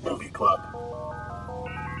 3FN Movie Club.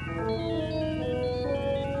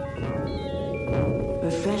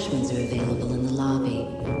 Refreshments are available in the lobby.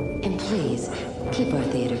 And please, keep our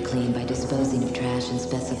theater clean by disposing of trash in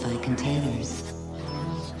specified containers.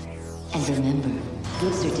 And remember,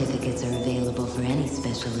 gift certificates are available for any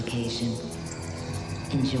special occasion.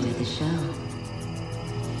 Enjoy the show.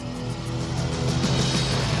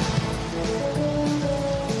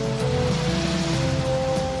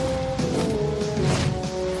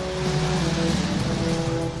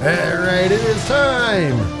 Alright, it is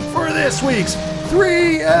time for this week's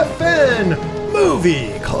 3FN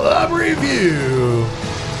Movie Club Review.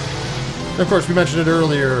 Of course, we mentioned it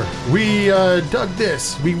earlier. We dug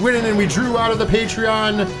this. We went in and we drew out of the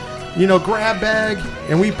Patreon, grab bag,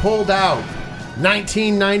 and we pulled out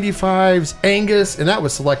 1995's Angus, and that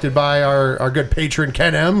was selected by our good patron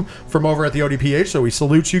Ken M from over at the ODPH, so we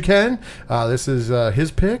salute you, Ken. This is his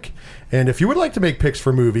pick. And if you would like to make picks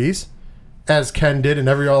for movies, as Ken did and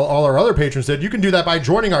all our other patrons did, you can do that by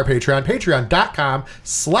joining our Patreon,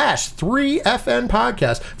 patreon.com/3FN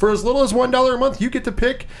podcast. For as little as $1 a month, you get to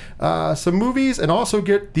pick some movies and also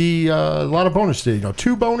get a lot of bonus,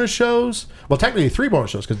 2 bonus shows. Well, technically 3 bonus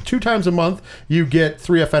shows, because 2 times a month you get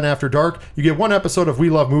 3FN After Dark. You get 1 episode of We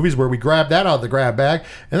Love Movies where we grab that out of the grab bag.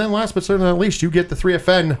 And then last but certainly not least, you get the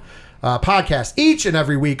 3FN podcast each and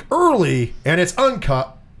every week early, and it's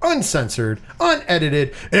uncut, uncensored,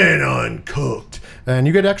 unedited, and uncooked. And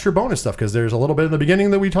you get extra bonus stuff because there's a little bit in the beginning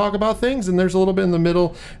that we talk about things, and there's a little bit in the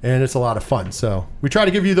middle, and it's a lot of fun. So we try to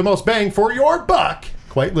give you the most bang for your buck,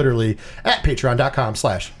 quite literally, at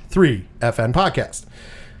patreon.com/3FN podcast.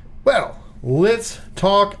 Well, let's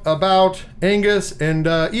talk about Angus. And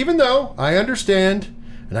even though I understand,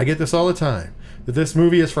 and I get this all the time, that this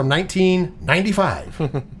movie is from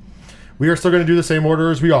 1995, we are still going to do the same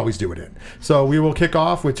order as we always do it in. So we will kick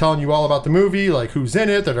off with telling you all about the movie, like who's in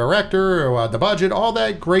it, the director, the budget, all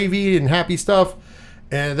that gravy and happy stuff.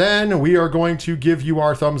 And then we are going to give you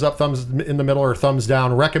our thumbs up, thumbs in the middle, or thumbs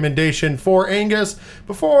down recommendation for Angus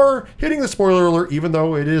before hitting the spoiler alert, even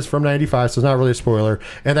though it is from 95, so it's not really a spoiler.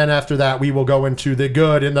 And then after that, we will go into the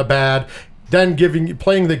good and the bad, then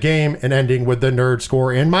playing the game and ending with the nerd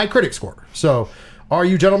score and my critic score. So are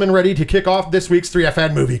you gentlemen ready to kick off this week's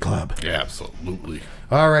 3FN Movie Club? Yeah, absolutely.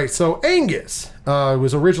 All right, so Angus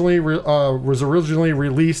was originally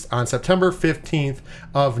released on September 15th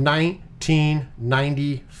of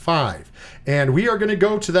 1995. And we are going to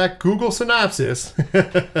go to that Google synopsis,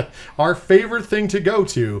 our favorite thing to go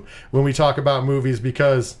to when we talk about movies,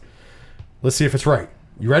 because let's see if it's right.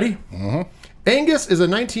 You ready? Mm-hmm. Angus is a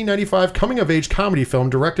 1995 coming-of-age comedy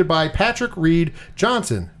film directed by Patrick Reed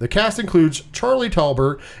Johnson. The cast includes Charlie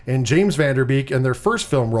Talbert and James Van Der Beek in their first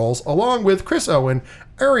film roles, along with Chris Owen,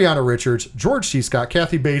 Ariana Richards, George C. Scott,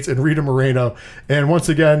 Kathy Bates, and Rita Moreno. And once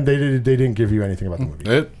again, they didn't give you anything about the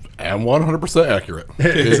movie. And 100% accurate.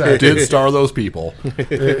 Exactly. It did star those people.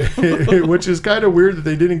 Which is kind of weird that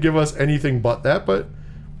they didn't give us anything but that, but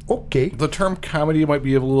okay. The term comedy might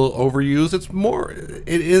be a little overused.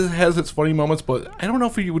 It has its funny moments, but I don't know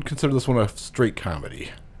if you would consider this one a straight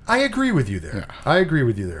comedy. I agree with you there. Yeah. I agree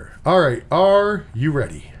with you there. All right. Are you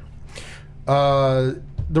ready?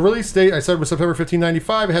 The release date, I said, was September 15,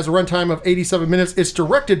 1995. It has a runtime of 87 minutes. It's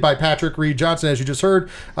directed by Patrick Reed Johnson, as you just heard.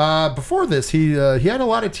 Before this, he had a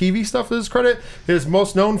lot of TV stuff to his credit. His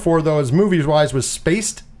most known for, though, as movies-wise, was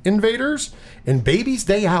Spaced Invaders, and Baby's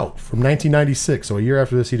Day Out from 1996. So a year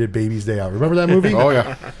after this, he did Baby's Day Out. Remember that movie? Oh,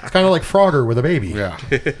 yeah. It's kind of like Frogger with a baby. Yeah.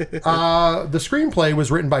 The screenplay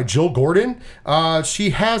was written by Jill Gordon. She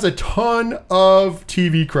has a ton of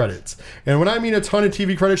TV credits. And when I mean a ton of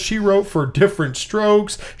TV credits, she wrote for Different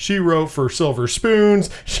Strokes. She wrote for Silver Spoons.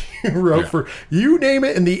 She wrote for, you name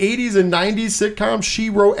it, in the 80s and 90s sitcoms, she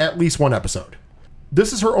wrote at least one episode.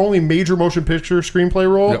 This is her only major motion picture screenplay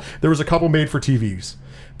role. Yep. There was a couple made for TVs.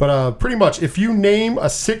 But pretty much, if you name a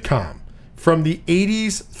sitcom from the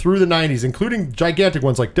 80s through the 90s, including gigantic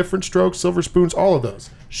ones like Different Strokes, Silver Spoons, all of those,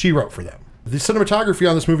 she wrote for them. The cinematography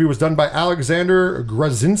on this movie was done by Alexander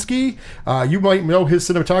Grazinski. You might know his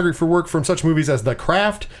cinematography work from such movies as The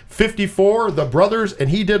Craft, 54, The Brothers, and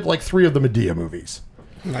he did like 3 of the Medea movies.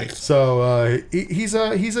 Nice. So he's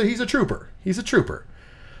a trooper. He's a trooper.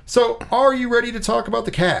 So, are you ready to talk about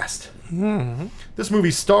the cast? Mm-hmm. This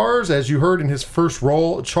movie stars, as you heard in his first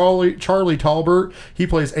role, Charlie Talbert. He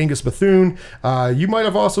plays Angus Bethune. You might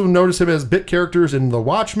have also noticed him as bit characters in The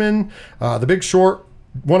Watchmen, The Big Short,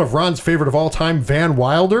 one of Ron's favorite of all time, Van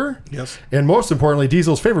Wilder. Yes. And most importantly,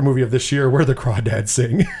 Diesel's favorite movie of this year, Where the Crawdads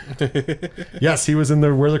Sing. Yes, he was in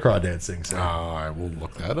the Where the Crawdads Sing. So. I will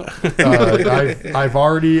look that up. I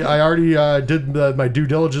already did my due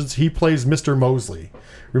diligence. He plays Mr. Mosley.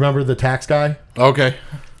 Remember the tax guy? Okay.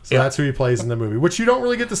 So that's who he plays in the movie, which you don't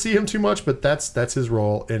really get to see him too much, but that's his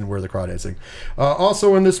role in Where the Crawdads Sing.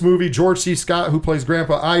 Also in this movie, George C. Scott, who plays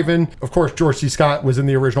Grandpa Ivan. Of course, George C. Scott was in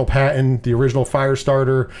the original Patton, the original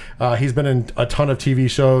Firestarter. He's been in a ton of TV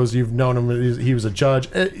shows. You've known him. He was a judge.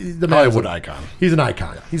 The Hollywood icon. He's an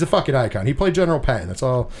icon. He's a fucking icon. He played General Patton. That's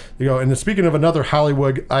all. You know. And then speaking of another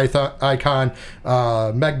Hollywood icon,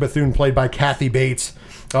 Meg Bethune, played by Kathy Bates.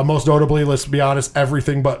 Most notably, let's be honest,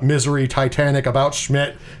 everything but Misery, Titanic, About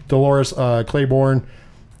Schmidt, Dolores Claiborne,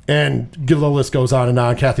 and the list goes on and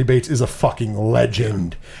on. Kathy Bates is a fucking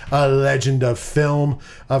legend, a legend of film.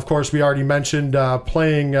 Of course, we already mentioned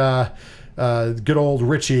playing good old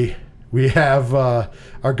Richie. We have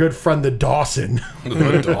our good friend the Dawson,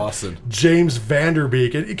 Dawson, James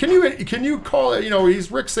Vanderbeek. And can you call it? You know, he's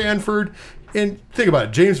Rick Sanford, and think about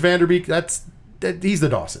it, James Vanderbeek. He's the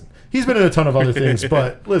Dawson. He's been in a ton of other things,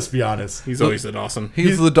 but let's be honest. He's always the Dawson.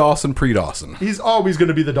 He's the Dawson pre-Dawson. He's always going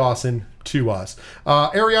to be the Dawson to us.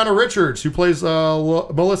 Ariana Richards, who plays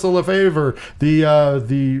Melissa Lefevre,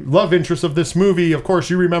 the love interest of this movie. Of course,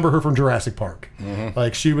 you remember her from Jurassic Park. Mm-hmm.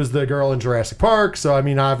 Like, she was the girl in Jurassic Park. So, I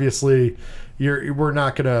mean, obviously, we're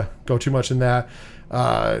not going to go too much in that.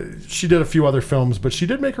 She did a few other films, but she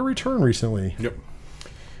did make a return recently. Yep.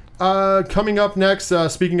 Coming up next,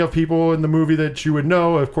 speaking of people in the movie that you would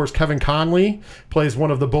know, of course, Kevin Conley plays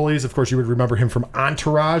one of the bullies. Of course, you would remember him from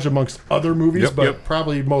Entourage, amongst other movies,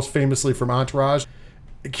 probably most famously from Entourage.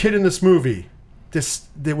 The kid in this movie,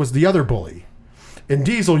 it was the other bully. And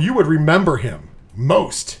Diesel, you would remember him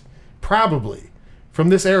most, probably, from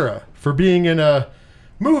this era, for being in a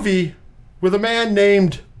movie with a man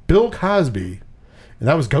named Bill Cosby. And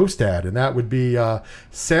that was Ghost Dad, and that would be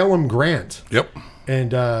Salem Grant. Yep.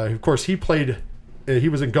 And, of course, he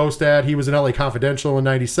was in Ghost Dad. He was in LA Confidential in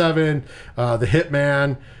 97. The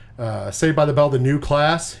Hitman. Saved by the Bell, The New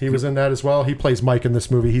Class. He was in that as well. He plays Mike in this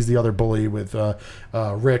movie. He's the other bully with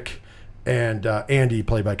Rick and Andy,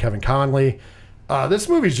 played by Kevin Conley. This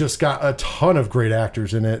movie's just got a ton of great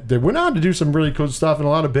actors in it. They went on to do some really cool stuff and a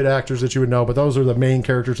lot of bit actors that you would know, but those are the main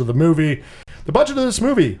characters of the movie. The budget of this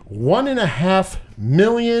movie, $1.5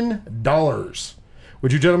 million.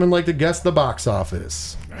 Would you gentlemen like to guess the box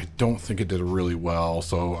office? I don't think it did really well,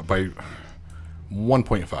 so by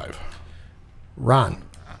 1.5. Ron.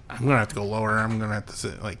 I'm going to have to go lower. I'm going to have to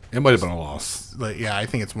say, It might have been a loss. I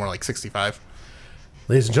think it's more like 65.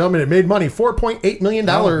 Ladies and gentlemen, it made money, $4.8 million.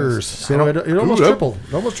 So it almost tripled.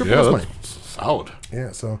 It almost tripled its money. Solid.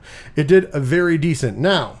 Yeah, so it did a very decent.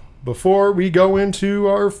 Now, before we go into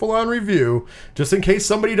our full-on review, just in case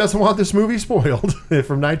somebody doesn't want this movie spoiled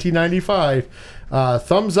from 1995,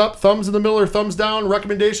 thumbs up, thumbs in the middle, or thumbs down.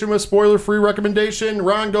 Recommendation with spoiler-free recommendation.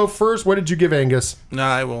 Ron, go first. What did you give Angus?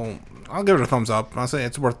 No, I'll give it a thumbs up. I'll say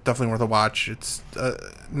it's definitely worth a watch. It's a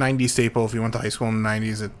 90s staple. If you went to high school in the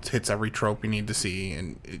 90s, it hits every trope you need to see,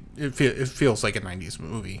 and it feels like a 90s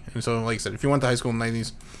movie. And so, like I said, if you went to high school in the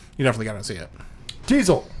 90s, you definitely got to see it.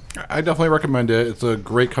 Diesel. I definitely recommend it. It's a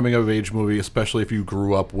great coming-of-age movie, especially if you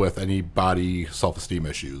grew up with any body self-esteem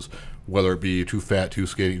issues, whether it be too fat, too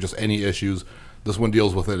skinny, just any issues. This one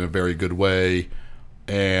deals with it in a very good way,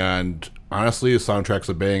 and honestly, the soundtrack's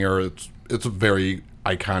a banger. It's a very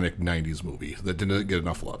iconic 90s movie that didn't get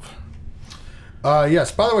enough love.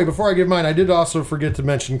 Yes. By the way, before I give mine, I did also forget to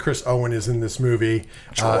mention Chris Owen is in this movie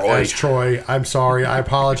as Troy. I'm sorry. I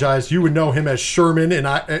apologize. You would know him as Sherman in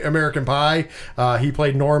American Pie. He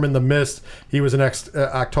played Norm in The Mist. He was in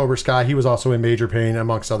October Sky. He was also in Major Pain,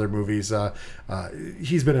 amongst other movies.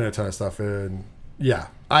 He's been in a ton of stuff. And yeah,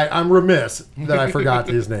 I'm remiss that I forgot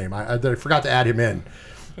his name. I forgot to add him in.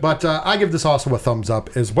 But I give this also a thumbs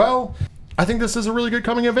up as well. I think this is a really good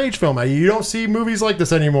coming-of-age film. You don't see movies like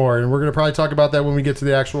this anymore, and we're going to probably talk about that when we get to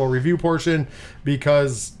the actual review portion,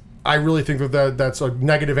 because I really think that's a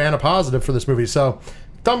negative and a positive for this movie. So,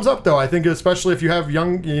 thumbs up, though. I think especially if you have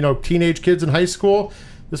young, teenage kids in high school,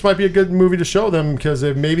 this might be a good movie to show them, because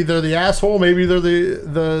maybe they're the asshole, maybe they're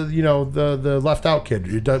the left-out kid.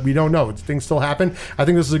 We don't know. Things still happen. I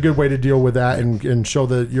think this is a good way to deal with that and show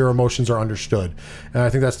that your emotions are understood. And I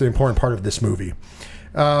think that's the important part of this movie.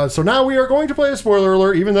 So now we are going to play a spoiler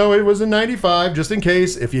alert, even though it was in 95, just in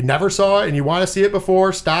case. If you never saw it and you want to see it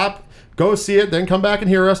before, stop, go see it, then come back and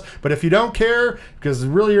hear us. But if you don't care, because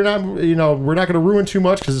really we're not going to ruin too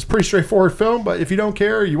much, because it's a pretty straightforward film. But if you don't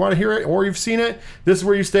care, you want to hear it, or you've seen it, this is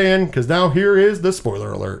where you stay in, because now here is the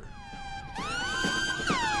spoiler alert.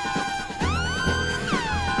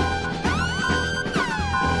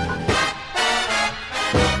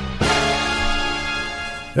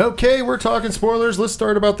 Okay, we're talking spoilers. Let's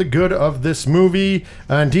start about the good of this movie.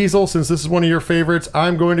 And Diesel, since this is one of your favorites,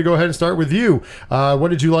 I'm going to go ahead and start with you. What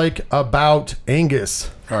did you like about Angus?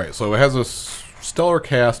 All right, so it has a stellar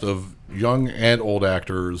cast of young and old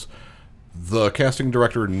actors. The casting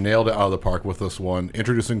director nailed it out of the park with this one,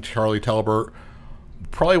 introducing Charlie Talbert.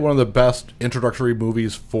 Probably one of the best introductory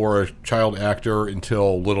movies for a child actor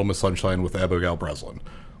until Little Miss Sunshine with Abigail Breslin.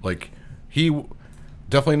 Like, he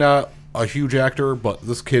definitely not a huge actor, but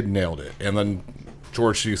this kid nailed it. And then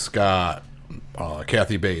George C. Scott,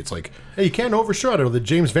 Kathy Bates, like, hey, you can't overshadow the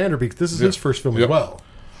James Van Der Beek. This is his first film as well.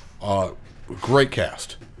 Great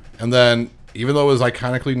cast. And then, even though it was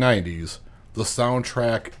iconically 90s, the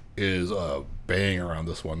soundtrack is a banger on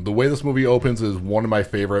this one. The way this movie opens is one of my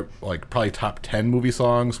favorite, like, probably top 10 movie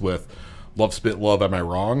songs, with Love Spit Love, Am I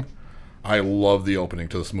Wrong? I love the opening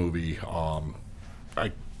to this movie.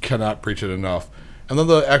 I cannot preach it enough. And then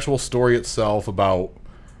the actual story itself about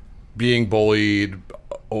being bullied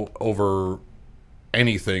over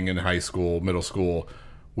anything in high school, middle school,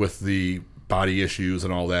 with the body issues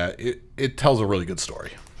and all that, it tells a really good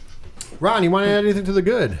story. Ron, you want to add anything to the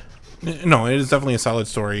good? No, it is definitely a solid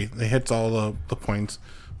story. It hits all the points.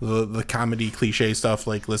 The comedy cliche stuff,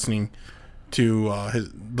 like listening to his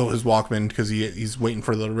Walkman, because he's waiting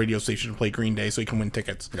for the radio station to play Green Day so he can win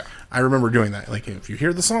tickets. Yeah. I remember doing that. Like, if you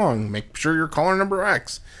hear the song, make sure you're caller number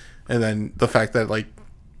X. And then the fact that, like,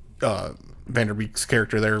 Van Der Beek's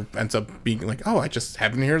character there ends up being like, oh, I just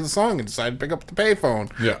happened to hear the song and decided to pick up the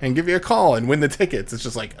payphone and give you a call and win the tickets. It's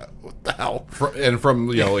just like, what the hell? And from,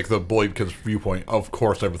 like, the bullied kid's viewpoint, of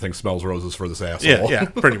course everything smells roses for this asshole. Yeah,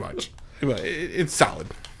 pretty much. It's solid.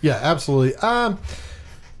 Yeah, absolutely.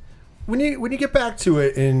 When you get back to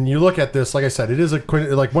it and you look at this, like I said, it is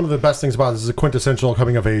one of the best things about this is a quintessential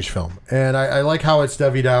coming of age film, and I like how it's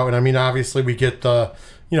divvied out. And I mean, obviously, we get the,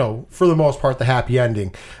 for the most part, the happy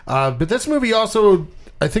ending. But this movie also,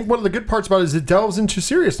 I think one of the good parts about it is it delves into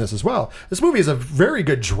seriousness as well. This movie is a very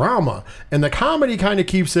good drama, and the comedy kind of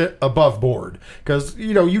keeps it above board, because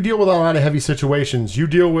you deal with a lot of heavy situations. You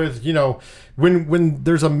deal with when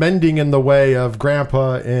there's a mending in the way of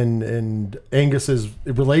Grandpa and Angus's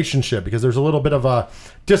relationship, because there's a little bit of a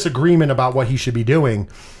disagreement about what he should be doing.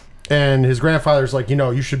 And his grandfather's like,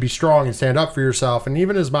 you should be strong and stand up for yourself. And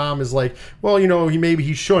even his mom is like, well, maybe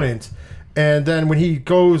he shouldn't. And then when he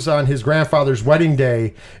goes on his grandfather's wedding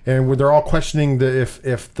day, and when they're all questioning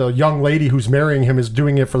if the young lady who's marrying him is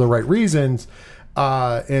doing it for the right reasons,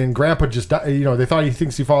 and Grandpa just, they thought he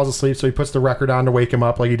thinks he falls asleep, so he puts the record on to wake him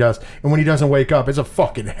up like he does. And when he doesn't wake up, it's a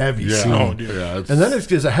fucking heavy scene. Oh, dude. Yeah, and then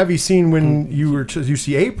it's a heavy scene when you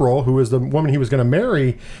see April, who is the woman he was going to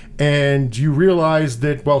marry, and you realize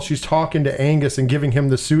that while she's talking to Angus and giving him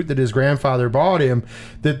the suit that his grandfather bought him,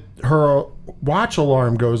 that her watch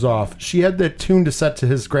alarm goes off. She had that tune to set to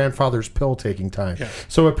his grandfather's pill taking time. Yeah.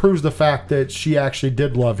 So it proves the fact that she actually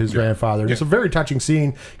did love his grandfather. Yeah. It's a very touching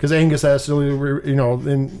scene, because Angus has to,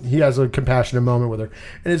 and he has a compassionate moment with her.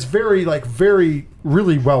 And it's very,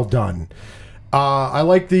 really well done. I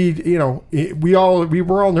like the, we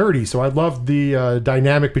were all nerdy, so I loved the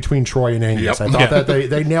dynamic between Troy and Angus. Yep. I thought that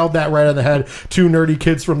they nailed that right on the head. Two nerdy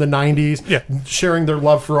kids from the 90s, sharing their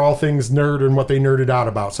love for all things nerd and what they nerded out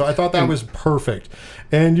about. So I thought that was perfect.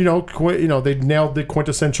 And, they nailed the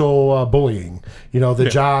quintessential bullying. The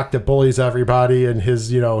jock that bullies everybody and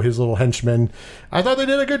his little henchman. I thought they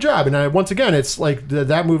did a good job. And once again, it's like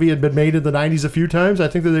that movie had been made in the 90s a few times. I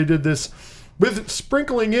think that they did this with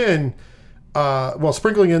sprinkling in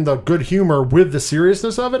the good humor with the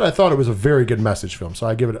seriousness of it. I thought it was a very good message film, so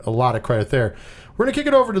I give it a lot of credit there. We're going to kick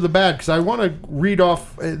it over to the bad because I want to read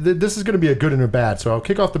off. This is going to be a good and a bad, so I'll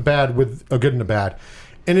kick off the bad with a good and a bad.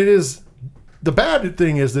 And it is, the bad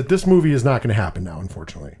thing is that this movie is not going to happen now,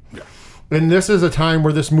 unfortunately. Yeah. And this is a time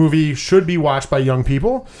where this movie should be watched by young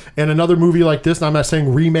people. And another movie like this, and I'm not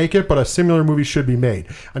saying remake it, but a similar movie should be made.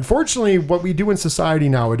 Unfortunately, what we do in society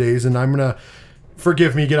nowadays, and I'm going to,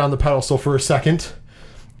 forgive me, get on the pedestal for a second,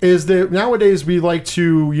 is that nowadays we like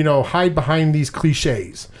to, hide behind these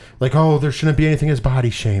cliches. Like, oh, there shouldn't be anything as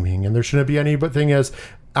body shaming, and there shouldn't be anything as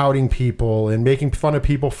outing people and making fun of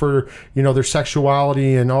people for, their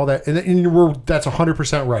sexuality and all that. And that's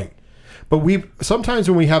 100% right. But sometimes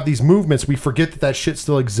when we have these movements, we forget that shit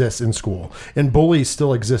still exists in school and bullies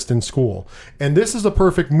still exist in school. And this is a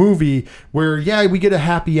perfect movie where, we get a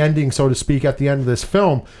happy ending, so to speak, at the end of this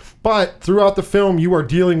film. But throughout the film, you are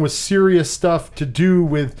dealing with serious stuff to do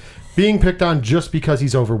with being picked on just because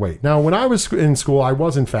he's overweight. Now, when I was in school, I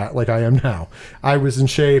wasn't fat like I am now. I was in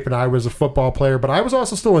shape and I was a football player, but I was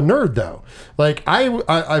also still a nerd, though. Like,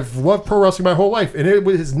 I've loved pro wrestling my whole life, and it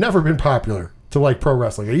has never been popular to like pro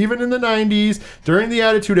wrestling. Even in the 90s, during the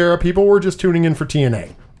Attitude Era, people were just tuning in for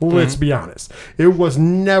TNA. Let's be honest. It was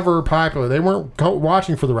never popular. They weren't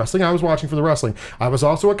watching for the wrestling. I was watching for the wrestling. I was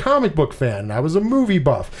also a comic book fan. I was a movie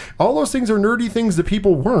buff. All those things are nerdy things that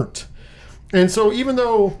people weren't. And so even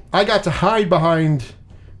though I got to hide behind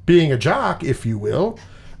being a jock, if you will,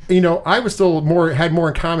 I was still had more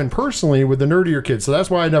in common personally with the nerdier kids. So that's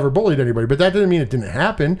why I never bullied anybody. But that didn't mean it didn't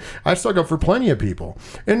happen. I stuck up for plenty of people.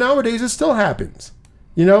 And nowadays it still happens.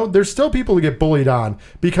 There's still people who get bullied on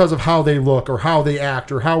because of how they look or how they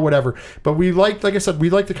act or how whatever. But like I said, we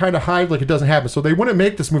like to kind of hide like it doesn't happen. So they wouldn't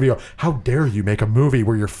make this movie go, how dare you make a movie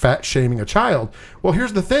where you're fat shaming a child? Well,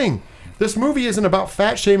 here's the thing. This movie isn't about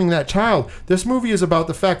fat shaming that child. This movie is about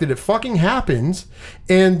the fact that it fucking happens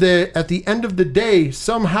and that at the end of the day,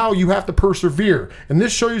 somehow you have to persevere. And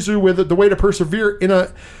this shows you with the way to persevere in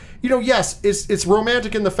a, yes, it's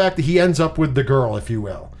romantic in the fact that he ends up with the girl, if you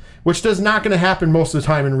will. Which is not going to happen most of the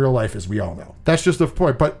time in real life, as we all know. That's just the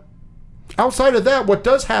point. But outside of that, what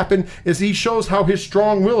does happen is he shows how his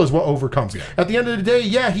strong will is what overcomes. Yeah. At the end of the day,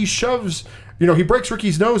 he shoves, he breaks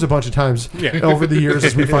Ricky's nose a bunch of times over the years,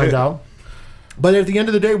 as we find out. But at the end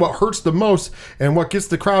of the day, what hurts the most and what gets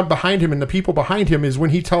the crowd behind him and the people behind him is when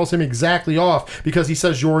he tells him exactly off because he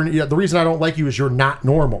says, the reason I don't like you is you're not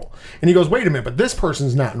normal. And he goes, wait a minute, but this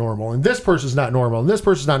person's not normal and this person's not normal and this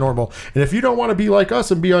person's not normal. And if you don't want to be like us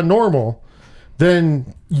and be unnormal,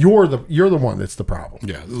 then you're the one that's the problem.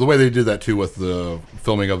 Yeah, the way they did that too with the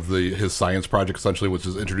filming of his science project, essentially, which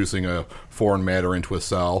is introducing a foreign matter into a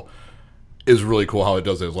cell, is really cool how it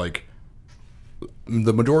does it. It's like,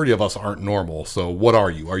 the majority of us aren't normal, so what are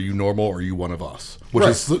you? Are you normal or are you one of us? Which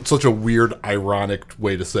is such a weird, ironic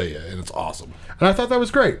way to say it, and it's awesome. And I thought that was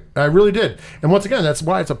great. I really did. And once again, that's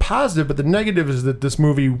why it's a positive, but the negative is that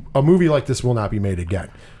a movie like this will not be made again.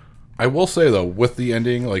 I will say, though, with the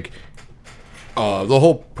ending, like, the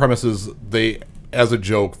whole premise is they, as a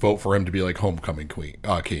joke, vote for him to be, like, homecoming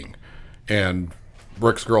king. And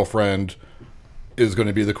Rick's girlfriend is going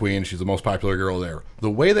to be the queen. She's the most popular girl there. The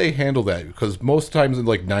way they handle that, because most times in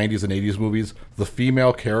like 90s and 80s movies, the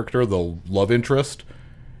female character, the love interest,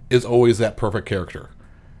 is always that perfect character.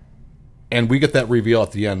 And we get that reveal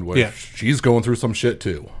at the end where she's going through some shit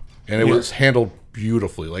too. And it was handled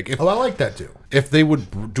beautifully. Like, I like that too. If they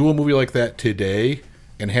would do a movie like that today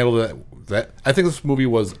and handle that, I think this movie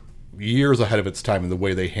was years ahead of its time in the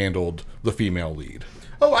way they handled the female lead.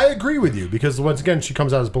 Oh, I agree with you, because once again, she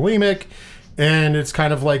comes out as bulimic. And it's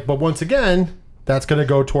kind of like, but once again, that's going to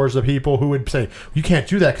go towards the people who would say, you can't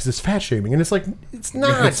do that because it's fat shaming. And it's like, it's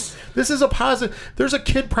not. This is a positive. There's a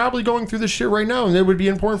kid probably going through this shit right now, and it would be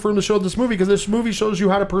important for him to show this movie because this movie shows you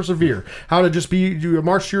how to persevere, how to just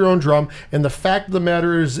march to your own drum. And the fact of the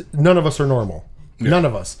matter is, none of us are normal. Yeah. None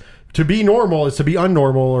of us. To be normal is to be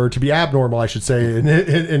unnormal, or to be abnormal, I should say, in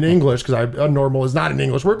English, because unnormal is not an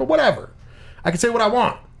English word, but whatever. I can say what I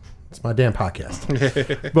want. It's my damn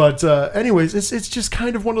podcast. But anyways, it's just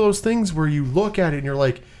kind of one of those things where you look at it and you're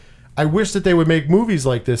like, I wish that they would make movies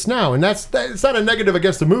like this now. And it's not a negative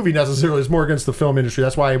against the movie necessarily. It's more against the film industry.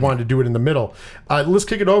 That's why I wanted to do it in the middle. Let's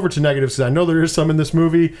kick it over to negatives, because I know there is some in this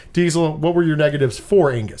movie. Diesel, what were your negatives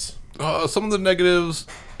for Angus? Some of the negatives,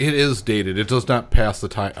 it is dated. It does not pass the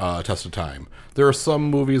test of time. There are some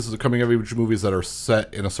movies, the coming of age movies, that are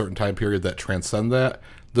set in a certain time period that transcend that.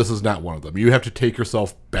 This is not one of them. You have to take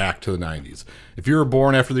yourself back to the 90s. If you were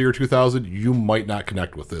born after the year 2000, you might not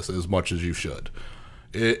connect with this as much as you should.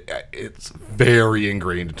 It's very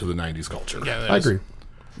ingrained into the 90s culture. Yeah, I agree.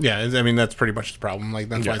 Yeah, I mean, that's pretty much the problem. Like,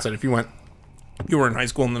 that's why I said if you were in high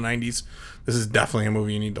school in the 90s, this is definitely a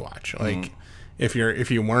movie you need to watch. Like, if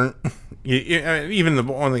you weren't, even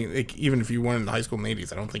if you weren't in high school in the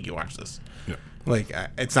 80s, I don't think you watched this. Yeah. Like,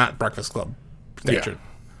 it's not Breakfast Club stature.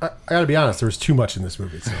 I gotta be honest, there was too much in this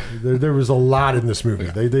movie. So there was a lot in this movie.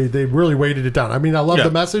 Yeah. They really weighted it down. I mean, I love the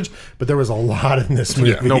message, but there was a lot in this movie.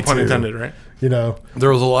 Yeah, no pun intended, right? You know, there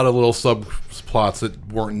was a lot of little subplots that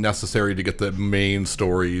weren't necessary to get the main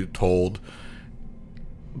story told.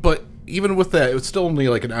 But even with that, it was still only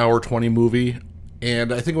like an hour 20 movie,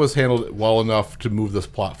 and I think it was handled well enough to move this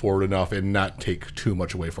plot forward enough and not take too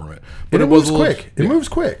much away from it. But it moves quick. It moves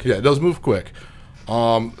quick. Yeah, it does move quick.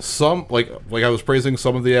 Some like I was praising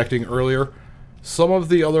some of the acting earlier. Some of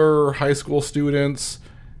the other high school students,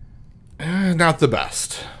 not the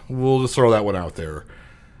best. We'll just throw that one out there.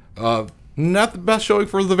 Not the best showing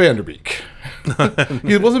for the Vanderbeek.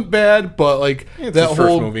 It wasn't bad, but like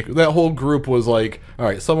that whole group was like, all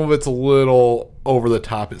right, some of it's a little over the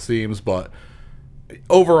top, it seems, but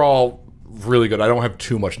overall, really good. I don't have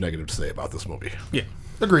too much negative to say about this movie. Yeah.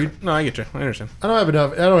 Agreed. No, I get you. I understand. I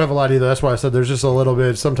don't have a lot either. That's why I said there's just a little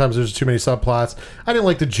bit. Sometimes there's too many subplots. I didn't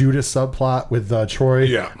like the Judas subplot with Troy.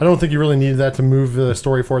 Yeah. I don't think you really needed that to move the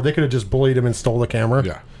story forward. They could have just bullied him and stole the camera.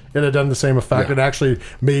 Yeah. It'd have done the same effect. Yeah. It actually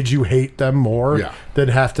made you hate them more. Yeah. Than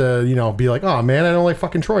have to, be like, oh man, I don't like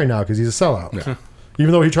fucking Troy now because he's a sellout. Yeah.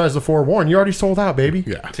 Even though he tries to forewarn, you already sold out, baby.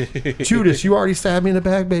 Yeah. Judas, you already stabbed me in the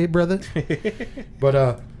back, babe, brother.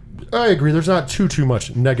 But I agree. There's not too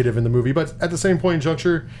much negative in the movie, but at the same point in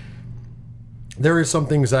juncture, there is some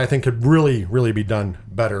things that I think could really, really be done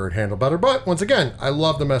better and handled better. But once again, I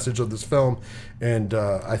love the message of this film, and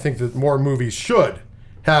I think that more movies should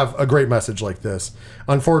have a great message like this.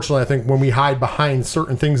 Unfortunately, I think when we hide behind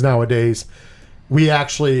certain things nowadays, we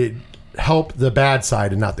actually help the bad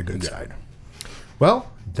side and not the good side.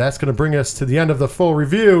 Well, that's going to bring us to the end of the full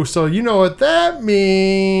review, so you know what that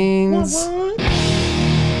means.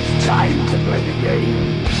 It's time to play the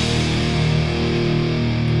game.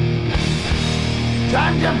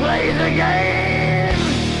 Time to play the game!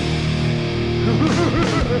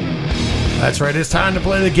 That's right, it's time to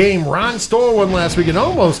play the game. Ron stole one last week and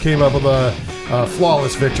almost came up with a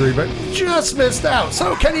flawless victory, but just missed out.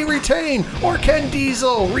 So can he retain, or can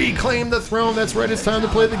Diesel reclaim the throne? That's right, it's time to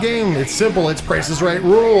play the game. It's simple, it's Price is Right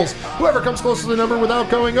rules. Whoever comes close to the number without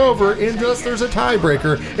going over, unless there's a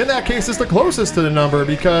tiebreaker. In that case, it's the closest to the number,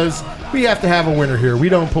 because we have to have a winner here. We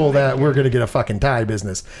don't pull that, we're going to get a fucking tie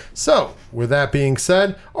business. So, with that being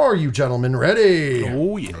said, are you gentlemen ready?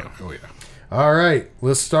 Oh, yeah. Oh, yeah. All right,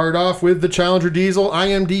 let's start off with the Challenger Diesel.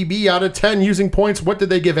 IMDb out of 10 using points. What did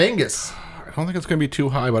they give Angus? I don't think it's going to be too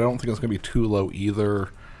high, but I don't think it's going to be too low either.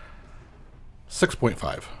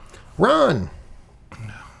 6.5. Ron.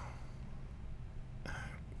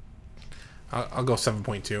 I'll go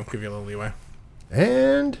 7.2. Give you a little leeway.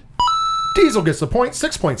 And Diesel gets the point.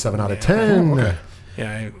 6.7 out of 10. Okay.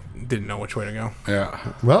 Yeah, I didn't know which way to go.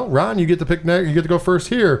 Yeah. Well, Ron, you get to pick next. You get to go first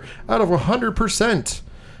here. Out of 100%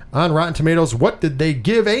 on Rotten Tomatoes, what did they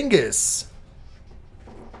give Angus?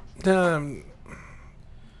 I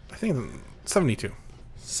think 72.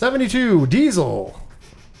 72. Diesel.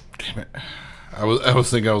 Damn it. I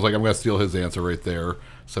was thinking, I'm going to steal his answer right there.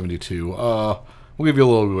 72. We'll give you a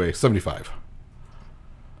little leeway. 75.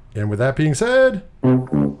 And with that being said, neither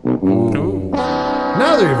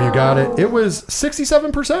of you got it. It was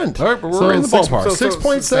 67%. All right, but we're in the ballpark.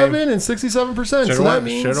 6.7 and 67%. So that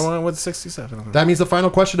means should have went with 67. that means the final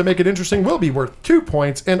question, to make it interesting, will be worth 2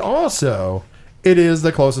 points, and also it is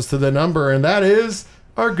the closest to the number, and that is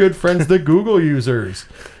our good friends, the Google users.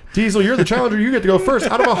 Diesel, you're the challenger. You get to go first.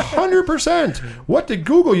 Out of 100%, what did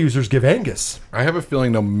Google users give Angus? I have a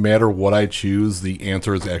feeling no matter what I choose, the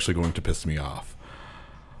answer is actually going to piss me off.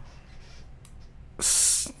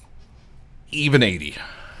 Even 80.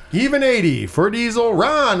 Even 80 for Diesel.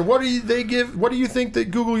 Ron, what do you think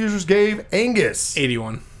that Google users gave Angus?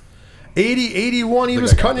 81. 80, 81. He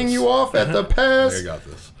was cutting you off at the pass. I got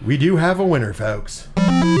this. We do have a winner, folks.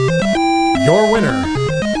 Your winner.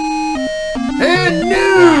 And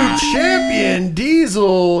Nooch! champion,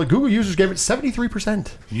 Diesel. Google users gave it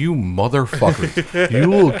 73%. You motherfuckers. You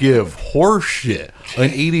will give horse shit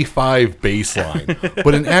an 85 baseline.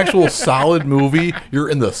 But an actual solid movie, you're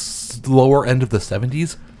in the lower end of the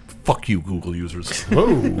 70s? Fuck you, Google users.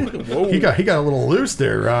 Whoa. He got a little loose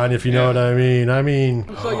there, Ron, if you know what I mean.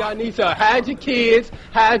 So y'all need to hide your kids,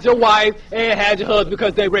 hide your wife, and hide your husband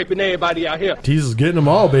because they raping everybody out here. Diesel's getting them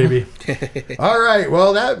all, baby. All right,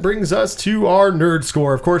 well, that brings us to our nerd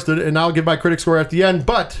score. Of course, and I'll give my critic score at the end,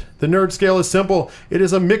 but the nerd scale is simple. It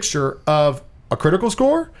is a mixture of a critical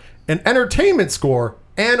score, an entertainment score,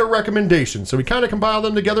 and a recommendation. So we kind of compile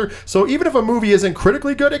them together. So even if a movie isn't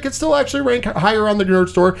critically good, it can still actually rank higher on the nerd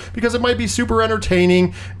score because it might be super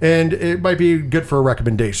entertaining and it might be good for a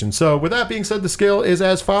recommendation. So with that being said, the scale is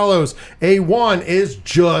as follows. A 1 is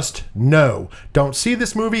just no. Don't see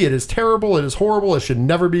this movie. It is terrible. It is horrible. It should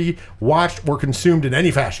never be watched or consumed in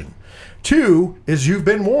any fashion. 2 is you've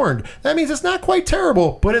been warned. That means it's not quite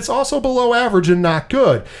terrible, but it's also below average and not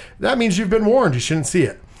good. That means you've been warned. You shouldn't see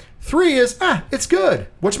it. 3 is, it's good,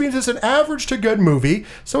 which means it's an average to good movie,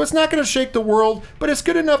 so it's not going to shake the world, but it's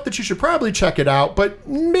good enough that you should probably check it out, but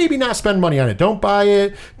maybe not spend money on it. Don't buy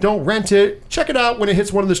it, don't rent it, check it out when it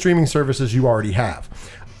hits one of the streaming services you already have.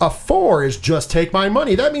 A 4 is just take my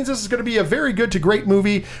money. That means this is going to be a very good to great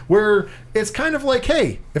movie where it's kind of like,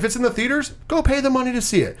 hey, if it's in the theaters, go pay the money to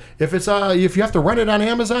see it. If it's if you have to rent it on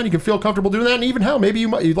Amazon, you can feel comfortable doing that. And even hell, maybe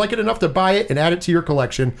you'd like it enough to buy it and add it to your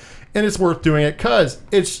collection. And it's worth doing it because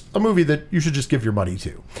it's a movie that you should just give your money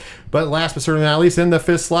to. But last but certainly not least, in the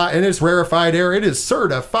 5th slot, in its rarefied air, it is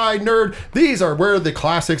Certified Nerd. These are where the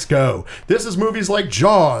classics go. This is movies like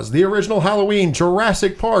Jaws, the original Halloween,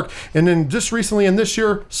 Jurassic Park, and then just recently in this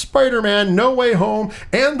year, Spider-Man, No Way Home,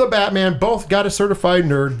 and The Batman both got a Certified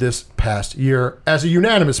Nerd this past year as a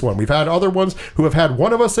unanimous one. We've had other ones who have had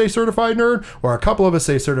one of us say Certified Nerd or a couple of us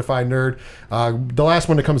say Certified Nerd. The last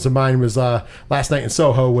one that comes to mind was Last Night in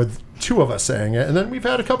Soho with 2 of us saying it, and then we've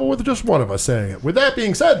had a couple with just 1 of us saying it. With that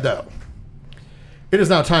being said, though, it is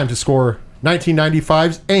now time to score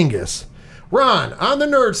 1995's Angus. Ron, on the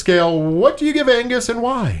nerd scale, what do you give Angus and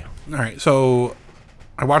why? All right, so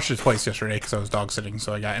I watched it twice yesterday because I was dog sitting,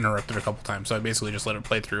 so I got interrupted a couple times. So I basically just let it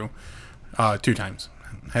play through 2 times.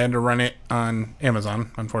 I had to run it on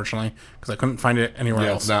Amazon, unfortunately, because I couldn't find it anywhere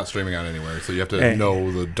else. It's not streaming on anywhere, so you have to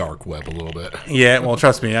know the dark web a little bit. Yeah, well,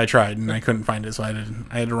 trust me, I tried and I couldn't find it, so I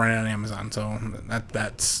had to run it on Amazon. So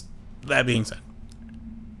that being said,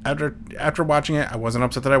 after watching it, I wasn't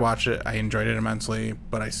upset that I watched it. I enjoyed it immensely,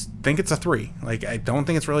 but I think it's a 3. Like, I don't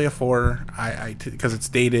think it's really a 4. Because it's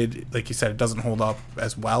dated, like you said, it doesn't hold up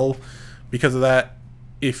as well because of that.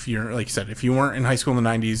 If you're, like you said, if you weren't in high school in the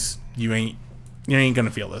 90s, you ain't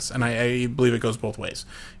gonna feel this, and I believe it goes both ways.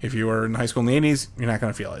 If you were in high school in the 80s, you're not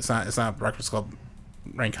gonna feel it. It's not Breakfast Club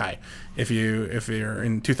rank high. If you're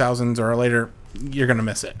in 2000s or later, you're gonna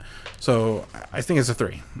miss it. So I think it's a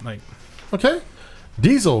 3. Like, okay,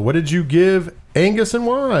 Diesel, what did you give Angus and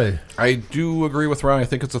why? I do agree with Ron. I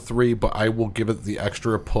think it's a 3, but I will give it the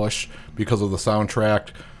extra push because of the soundtrack.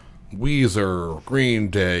 Weezer, Green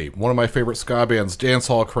Day, one of my favorite ska bands, Dance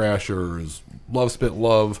Hall Crashers, Love Spit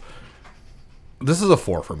Love. This is a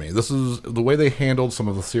 4 for me. This is the way they handled some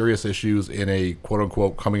of the serious issues in a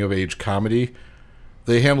quote-unquote coming-of-age comedy.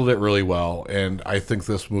 They handled it really well, and I think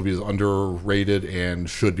this movie is underrated and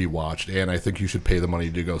should be watched, and I think you should pay the money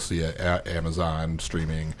to go see it at Amazon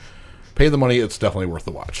streaming. Pay the money. It's definitely worth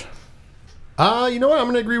the watch. You know what? I'm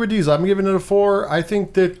going to agree with Diesel. I'm giving it a 4. I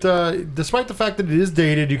think that despite the fact that it is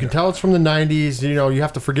dated, you can tell it's from the 90s. You know, you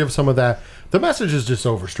have to forgive some of that. The message is just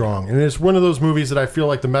overstrong. And it's one of those movies that I feel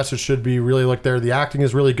like the message should be really looked there. The acting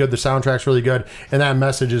is really good. The soundtrack's really good. And that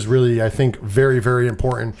message is really, I think, very, very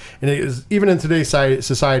important. And it is, even in today's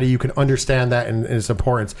society, you can understand that and its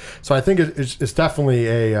importance. So I think it's definitely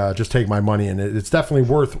a just take my money. And it's definitely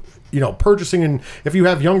worth, purchasing. And if you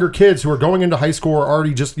have younger kids who are going into high school or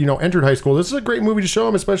already just, entered high school, this is a great movie to show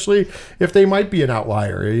them, especially if they might be an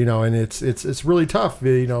outlier, and it's really tough,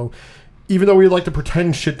 even though we like to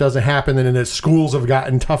pretend shit doesn't happen and that schools have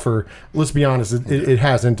gotten tougher, let's be honest, it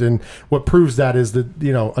hasn't. And what proves that is that,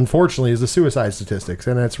 unfortunately, is the suicide statistics.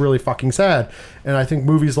 And it's really fucking sad. And I think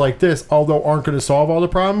movies like this, although aren't going to solve all the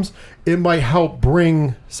problems, it might help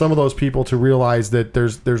bring some of those people to realize that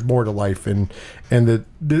there's more to life and that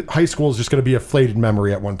the high school is just going to be a faded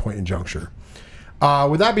memory at one point in juncture.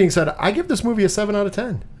 With that being said, I give this movie a 7 out of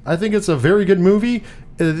 10. I think it's a very good movie.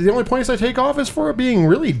 The only points I take off is for it being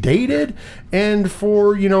really dated and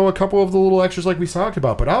for, a couple of the little extras like we talked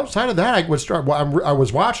about. But outside of that, I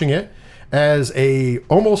was watching it as a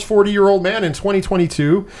almost 40-year-old man in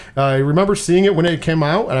 2022. I remember seeing it when it came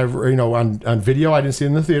out, and on video. I didn't see it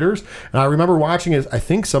in the theaters, and I remember watching it, I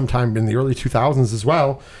think sometime in the early 2000s as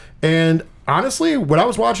well. And honestly, when I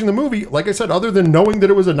was watching the movie, like I said, other than knowing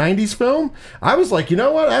that it was a 90s film, I was like, you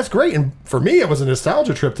know what, that's great. And for me, it was a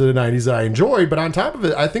nostalgia trip to the 90s that I enjoyed. But on top of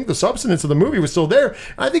it, I think the substance of the movie was still there.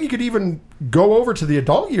 I think you could even go over to the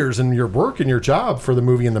adult years and your work and your job for the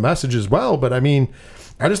movie and the message as well. But I mean,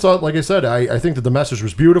 I just thought, like I said, I think that the message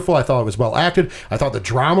was beautiful. I thought it was well acted. I thought the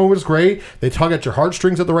drama was great. They tug at your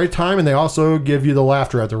heartstrings at the right time, and they also give you the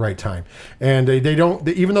laughter at the right time. And they don't,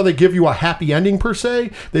 even though they give you a happy ending per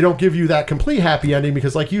se, they don't give you that complete happy ending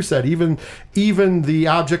because, like you said, even the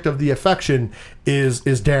object of the affection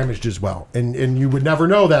is damaged as well. And you would never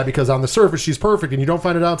know that because on the surface she's perfect, and you don't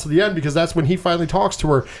find it out to the end because that's when he finally talks to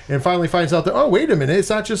her and finally finds out that, oh, wait a minute,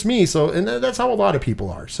 it's not just me. So, and that's how a lot of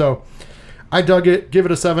people are. So I dug it. Give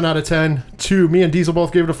it a 7 out of 10. Me and Diesel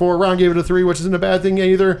both gave it a 4. Ron gave it a 3, which isn't a bad thing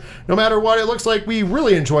either. No matter what, it looks like we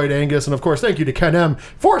really enjoyed Angus. And of course, thank you to Ken M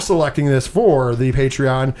for selecting this for the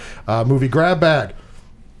Patreon movie grab bag.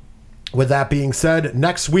 With that being said,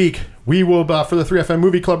 next week we will, for the 3FM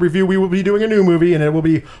Movie Club review, we will be doing a new movie, and it will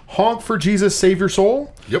be Honk for Jesus, Save Your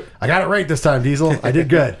Soul. Yep. I got it right this time, Diesel. I did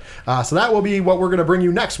good. So that will be what we're going to bring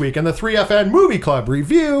you next week in the 3FN Movie Club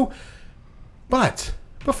review. But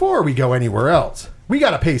before we go anywhere else, we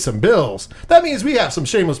got to pay some bills. That means we have some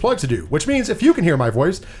shameless plugs to do, which means if you can hear my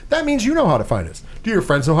voice, that means you know how to find us. Do your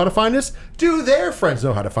friends know how to find us? Do their friends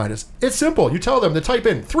know how to find us? It's simple. You tell them to type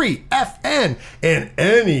in 3FN in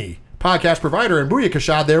any podcast provider, and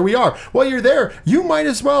booyakasha, there we are. While you're there, you might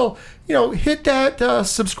as well, hit that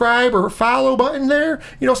subscribe or follow button there,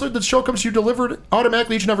 so the show comes to you delivered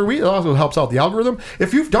automatically each and every week. It also helps out the algorithm.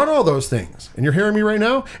 If you've done all those things and you're hearing me right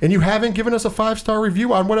now and you haven't given us a 5-star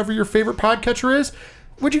review on whatever your favorite podcatcher is,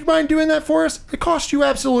 would you mind doing that for us? It costs you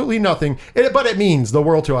absolutely nothing, but it means the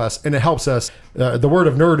world to us, and it helps us, the word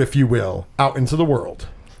of nerd, if you will, out into the world.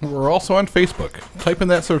 We're also on Facebook. Type in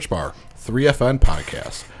that search bar, 3FN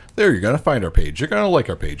Podcast. There, you're going to find our page. You're going to like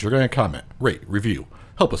our page. You're going to comment, rate, review.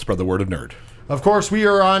 Help us spread the word of nerd. Of course, we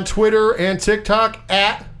are on Twitter and TikTok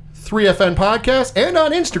at 3FN Podcast and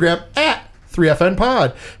on Instagram at 3FN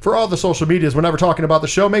Pod. For all the social medias, whenever talking about the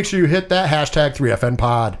show, make sure you hit that hashtag 3FN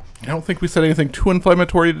Pod. I don't think we said anything too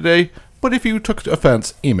inflammatory today, but if you took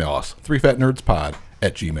offense, email us,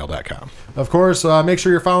 3fatnerdspod@gmail.com. Of course, make sure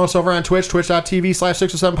you're following us over on Twitch,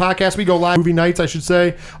 twitch.tv/607podcast. We go live movie nights, I should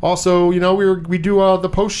say. Also, we do the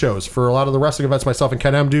post shows for a lot of the wrestling events myself and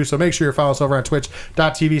Ken M do, so make sure you're following us over on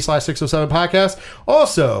twitch.tv/607podcast.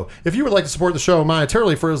 Also, if you would like to support the show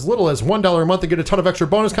monetarily for as little as $1 a month and get a ton of extra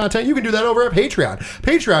bonus content, you can do that over at Patreon.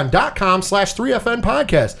 Patreon.com/3FN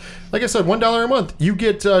podcast. Like I said, $1 a month. You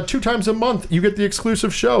get 2 times a month. You get the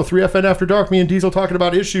exclusive show, 3FN After Dark. Me and Diesel talking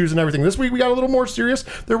about issues and everything. This week we got a little more serious.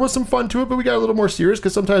 There was some fun to it, but we got a little more serious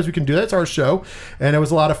because sometimes we can do that. It's our show, and it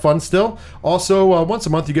was a lot of fun still. Also, once a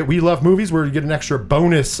month you get We Love Movies, where you get an extra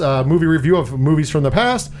bonus movie review of movies from the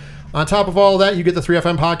past. On top of all of that, you get the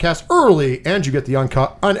 3FN podcast early, and you get the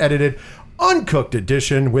uncut, unedited, uncooked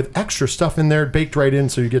edition with extra stuff in there baked right in,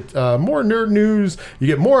 so you get more nerd news, you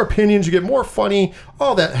get more opinions, you get more funny,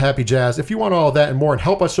 all that happy jazz. If you want all of that and more and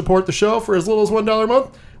help us support the show for as little as $1 a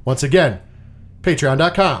month, once again,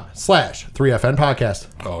 patreon.com/3FN podcast.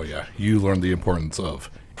 Oh yeah, you learned the importance of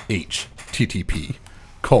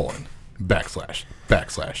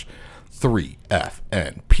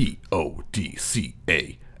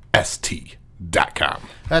http://3FNPODCAST.com.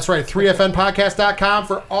 That's right, 3FNpodcast.com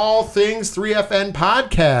for all things 3FN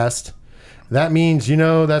Podcast. That means,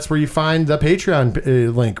 that's where you find the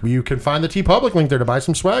Patreon link. You can find the TeePublic link there to buy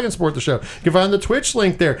some swag and support the show. You can find the Twitch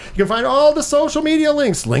link there. You can find all the social media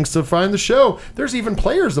links to find the show. There's even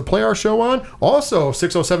players to play our show on. Also,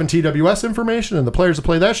 607 TWS information and the players to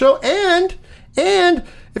play that show. And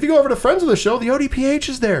if you go over to Friends of the Show, the ODPH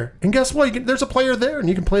is there. And guess what? There's a player there, and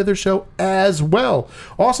you can play their show as well.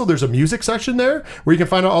 Also, there's a music section there where you can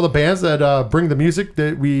find out all the bands that bring the music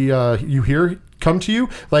that you hear come to you,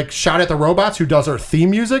 like Shot at the Robots, who does our theme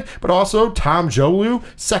music, but also Tom Jolu,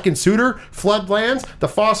 Second Suitor, Floodlands, the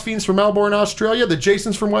Phosphines from Melbourne, Australia, the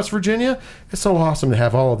Jasons from West Virginia. It's so awesome to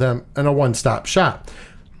have all of them in a one-stop shop.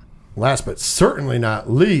 Last but certainly not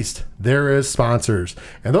least, there is sponsors.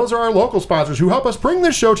 And those are our local sponsors who help us bring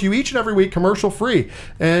this show to you each and every week commercial free.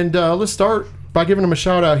 And let's start by giving them a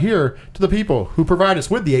shout out here to the people who provide us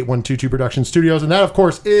with the 8122 Production Studios. And that, of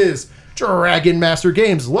course, is Dragon Master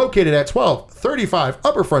Games, located at 1235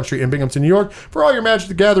 Upper Front Street in Binghamton, New York. For all your Magic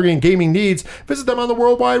the Gathering and gaming needs, visit them on the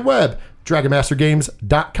World Wide Web.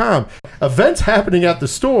 DragonMasterGames.com. Events happening at the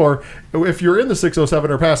store. If you're in the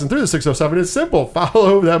 607 or passing through the 607, it's simple.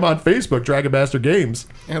 Follow them on Facebook, Dragon Master Games.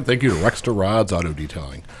 And thank you to Rexter Rods Auto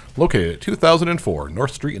Detailing, located at 2004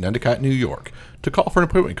 North Street in Endicott, New York. To call for an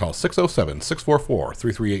appointment, call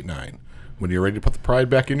 607-644-3389. When you're ready to put the pride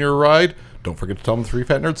back in your ride, don't forget to tell them the 3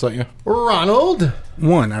 Fat Nerds sent you. Ronald.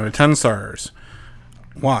 1 out of 10 stars.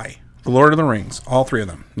 Why? The Lord of the Rings, all 3 of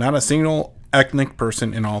them. Not a single ethnic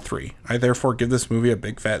person in all 3. I therefore give this movie a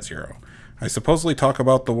big fat 0. It supposedly talks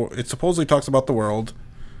about the world.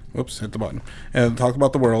 Whoops, hit the button. And talk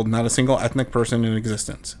about the world, not a single ethnic person in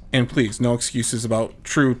existence. And please, no excuses about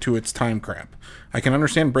true to its time crap. I can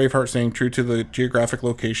understand Braveheart saying true to the geographic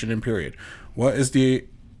location and period. What is the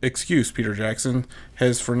excuse Peter Jackson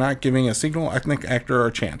has for not giving a single ethnic actor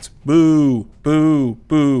a chance? Boo, boo,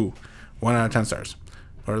 boo. 1 out of 10 stars.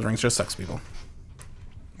 Lord of the Rings just sucks, people.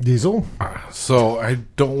 Diesel. So I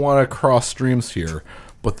don't want to cross streams here,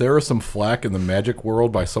 but there is some flack in the Magic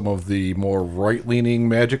world by some of the more right-leaning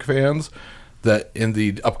Magic fans that in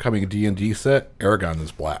the upcoming D&D set, Aragorn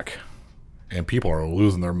is black. And people are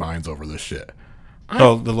losing their minds over this shit.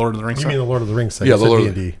 Oh, the Lord of the Rings You set. mean the Lord of the Rings set? Yeah, You the said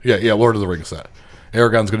Lord D&D. yeah, Lord of the Rings set.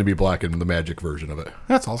 Aragorn's going to be black in the Magic version of it.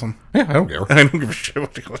 That's awesome. Yeah, I don't care. I don't give a shit.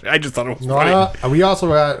 I just thought it was funny. We also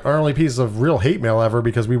got our only piece of real hate mail ever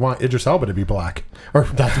because we want Idris Elba to be black. Or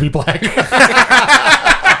not to be black.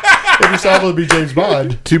 Idris Elba to be James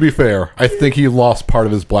Bond. To be fair, I think he lost part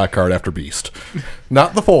of his black card after Beast.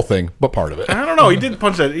 Not the full thing, but part of it. I don't know. He did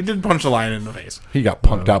punch the lion in the face. He got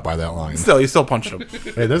punked out by that line. He still punched him.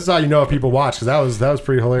 Hey, this is how you know if people watch, because that was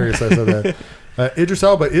pretty hilarious. I said that. Idris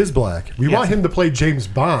Elba is black. We want him to play James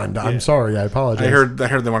Bond. I'm sorry. I apologize. I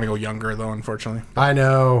heard they want to go younger though. Unfortunately, I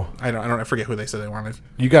know. I forget who they said they wanted.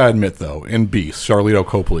 You gotta admit, though, in Beast, Charlito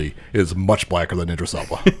Copley is much blacker than Idris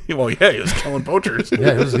Elba. Well, yeah, he was killing poachers.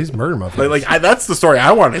 Yeah, he's murder motherfuckers. That's the story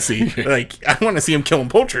I want to see. I want to see him killing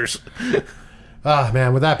poachers.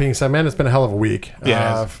 Man, with that being said, man, it's been a hell of a week.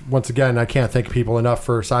 Yeah. Once again, I can't thank people enough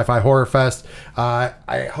for Sci-Fi Horror Fest.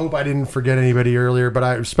 I hope I didn't forget anybody earlier,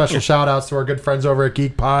 but special shout outs to our good friends over at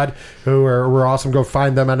Geek Pod, who were awesome. Go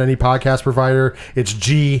find them at any podcast provider. It's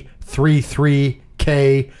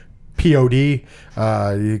G33K POD,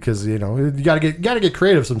 because you gotta get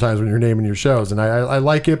creative sometimes when you're naming your shows, and I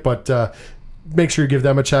like it, but make sure you give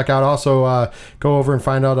them a check out. Also, go over and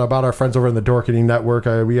find out about our friends over in the Dorkening Network.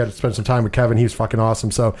 We had to spend some time with Kevin. He's fucking awesome.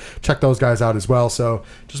 So check those guys out as well. So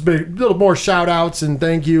just a little more shout outs and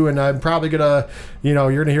thank you. And I'm probably going to, you're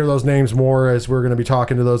going to hear those names more as we're going to be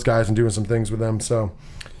talking to those guys and doing some things with them. So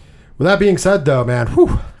with that being said, though, man,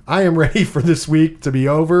 I am ready for this week to be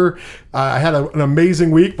over. I had an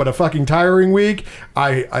amazing week, but a fucking tiring week.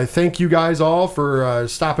 I thank you guys all for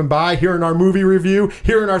stopping by, hearing our movie review,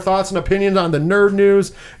 hearing our thoughts and opinions on the nerd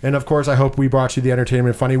news. And, of course, I hope we brought you the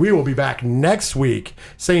entertainment funny. We will be back next week.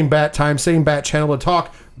 Same bat time, same bat channel to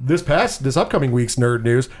talk this upcoming week's nerd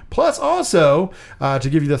news. Plus, also, to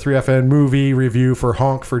give you the 3FN movie review for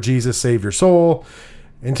Honk for Jesus Save Your Soul.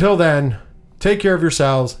 Until then, take care of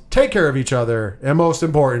yourselves, take care of each other, and most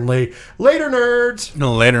importantly, later, nerds!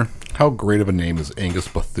 No, later. How great of a name is Angus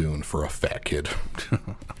Bethune for a fat kid?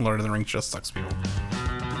 Lord of the Rings just sucks, people.